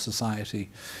Film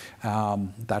Society,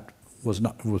 that was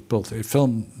both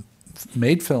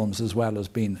made films as well as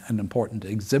being an important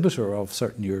exhibitor of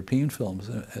certain European films,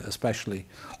 especially,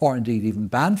 or indeed even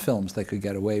banned films they could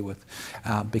get away with,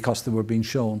 because they were being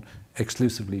shown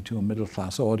exclusively to a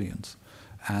middle-class audience,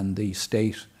 and the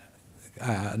state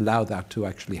allowed that to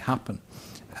actually happen,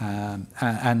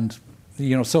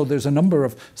 so there's a number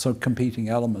of sort of competing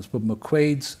elements, but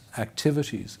McQuaid's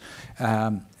activities,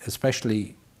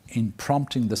 especially in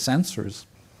prompting the censors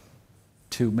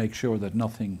to make sure that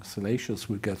nothing salacious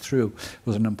would get through,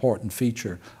 was an important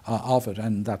feature of it,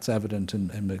 and that's evident in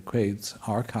McQuaid's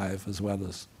archive, as well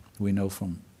as we know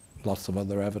from lots of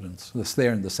other evidence. It's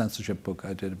there in the censorship book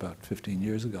I did about 15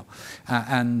 years ago.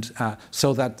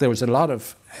 So that there was a lot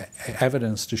of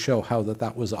evidence to show how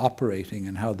that was operating,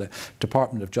 and how the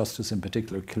Department of Justice in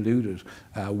particular colluded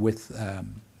with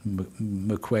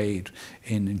McQuaid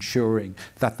in ensuring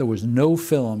that there was no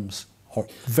films, or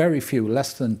very few,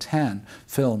 less than 10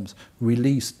 films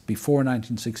released before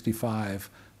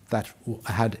 1965 that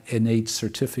had an age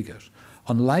certificate.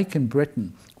 Unlike in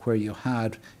Britain, where you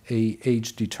had a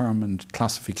age-determined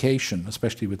classification,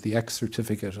 especially with the X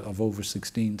certificate of over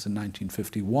 16s in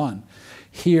 1951,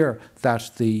 here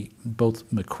that both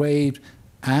McQuaid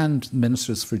and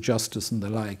Ministers for Justice and the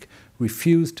like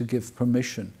refused to give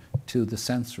permission to the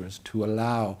censors to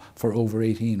allow for over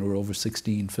 18 or over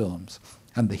 16 films.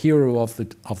 And the hero of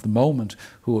the moment,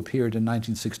 who appeared in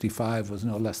 1965, was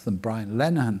no less than Brian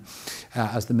Lenihan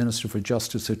as the Minister for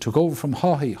Justice, who took over from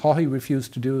Haughey. Haughey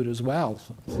refused to do it as well.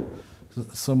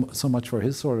 So much for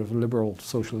his sort of liberal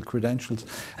social credentials.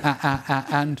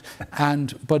 But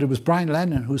it was Brian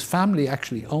Lenihan, whose family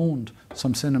actually owned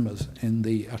some cinemas in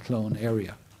the Athlone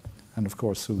area, and of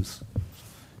course who's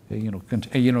so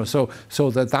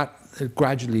that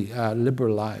gradually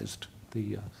liberalised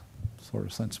the sort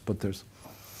of sense. But there's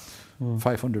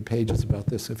 500 pages about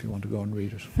this if you want to go and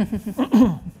read it.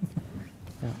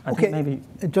 I Okay. think maybe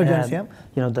Judge Ennis, yeah.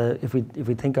 you know, if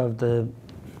we think of the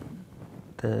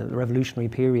revolutionary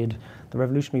period, the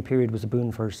revolutionary period was a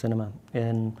boon for cinema,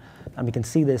 and we can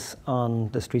see this on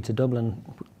the streets of Dublin.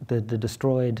 The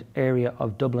destroyed area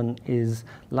of Dublin is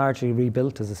largely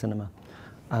rebuilt as a cinema.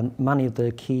 Many of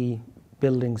the key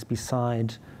buildings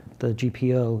beside the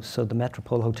GPO, so the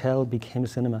Metropole Hotel, became a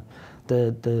cinema.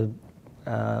 The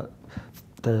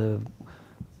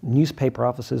newspaper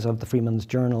offices of the Freeman's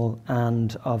Journal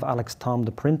and of Alex Thom,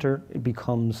 the printer, it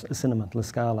becomes a cinema, La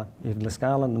Scala. You have La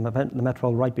Scala and the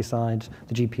Metropole right beside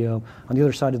the GPO. On the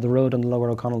other side of the road on the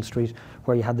Lower O'Connell Street,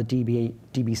 where you had the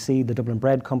DBC, the Dublin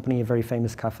Bread Company, a very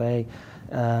famous cafe,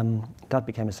 that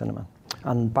became a cinema.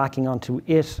 And backing onto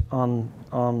it on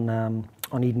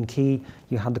Eden Quay,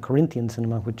 you had the Corinthian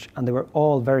cinema, and they were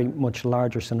all very much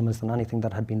larger cinemas than anything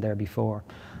that had been there before.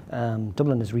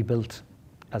 Dublin is rebuilt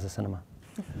as a cinema.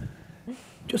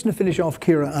 Just to finish off,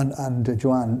 Ciara and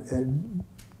Joanne,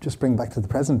 just bring back to the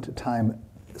present time.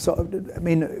 So, I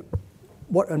mean,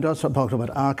 and also talked about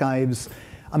archives.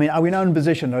 I mean, are we now in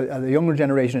position, are the younger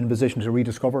generation in position to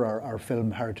rediscover our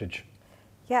film heritage?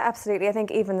 Yeah, absolutely. I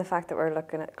think even the fact that we're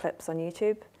looking at clips on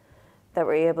YouTube, that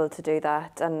we're able to do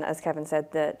that. And as Kevin said,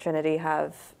 the Trinity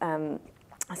have a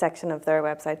section of their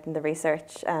website and the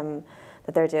research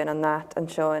that they're doing on that and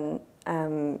showing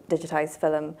digitised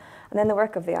film. And then the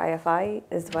work of the IFI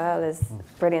as well is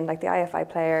brilliant. Like the IFI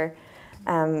player,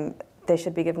 they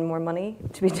should be given more money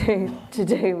to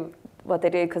do what they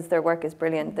do, because their work is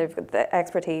brilliant. The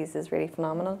expertise is really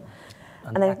phenomenal.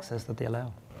 And the access that they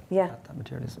allow. Yeah. That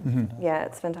material is. Yeah,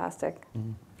 it's fantastic.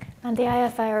 And the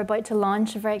IFI are about to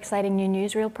launch a very exciting new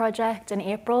newsreel project in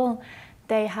April.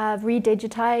 They have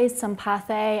re-digitized some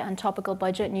Pathé and topical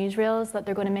budget newsreels that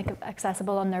they're going to make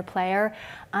accessible on their player.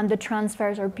 And the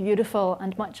transfers are beautiful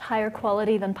and much higher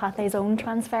quality than Pathé's own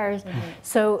transfers.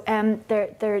 So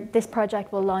this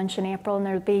project will launch in April, and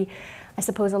there'll be, I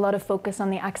suppose, a lot of focus on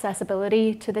the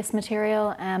accessibility to this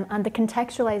material and the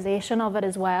contextualization of it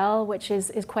as well, which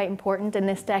is quite important in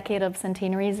this decade of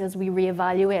centenaries as we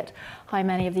reevaluate how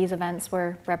many of these events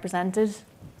were represented.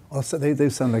 Well, so they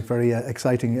sound like very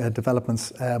exciting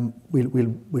developments. We'll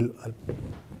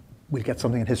get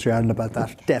something in History Ireland about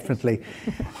that, definitely.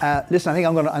 Listen, I think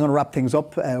I'm going to wrap things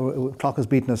up. Clock has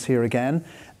beaten us here again.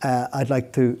 I'd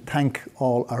like to thank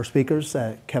all our speakers,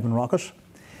 Kevin Rockett,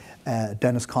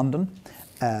 Dennis Condon,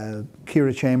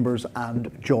 Ciara Chambers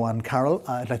and Joanne Carroll.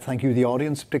 I'd like to thank you, the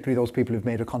audience, particularly those people who've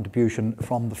made a contribution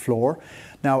from the floor.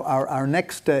 Now, our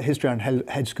next History Ireland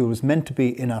Hedge School is meant to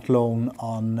be in Athlone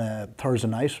on Thursday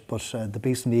night, but the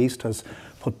Beast in the East has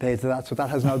put pay to that, so that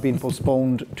has now been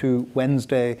postponed to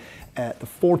Wednesday, the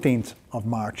 14th of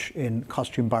March in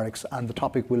Costume Barracks, and the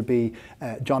topic will be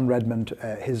John Redmond,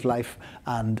 his life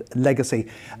and legacy.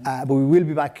 But we will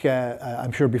be back,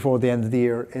 I'm sure, before the end of the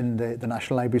year in the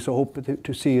National Library, so hope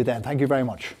to see you then. Thank you very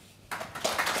much.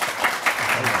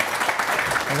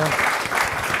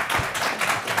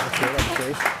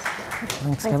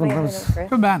 Thanks, Kevin.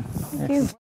 Good man. Thank you.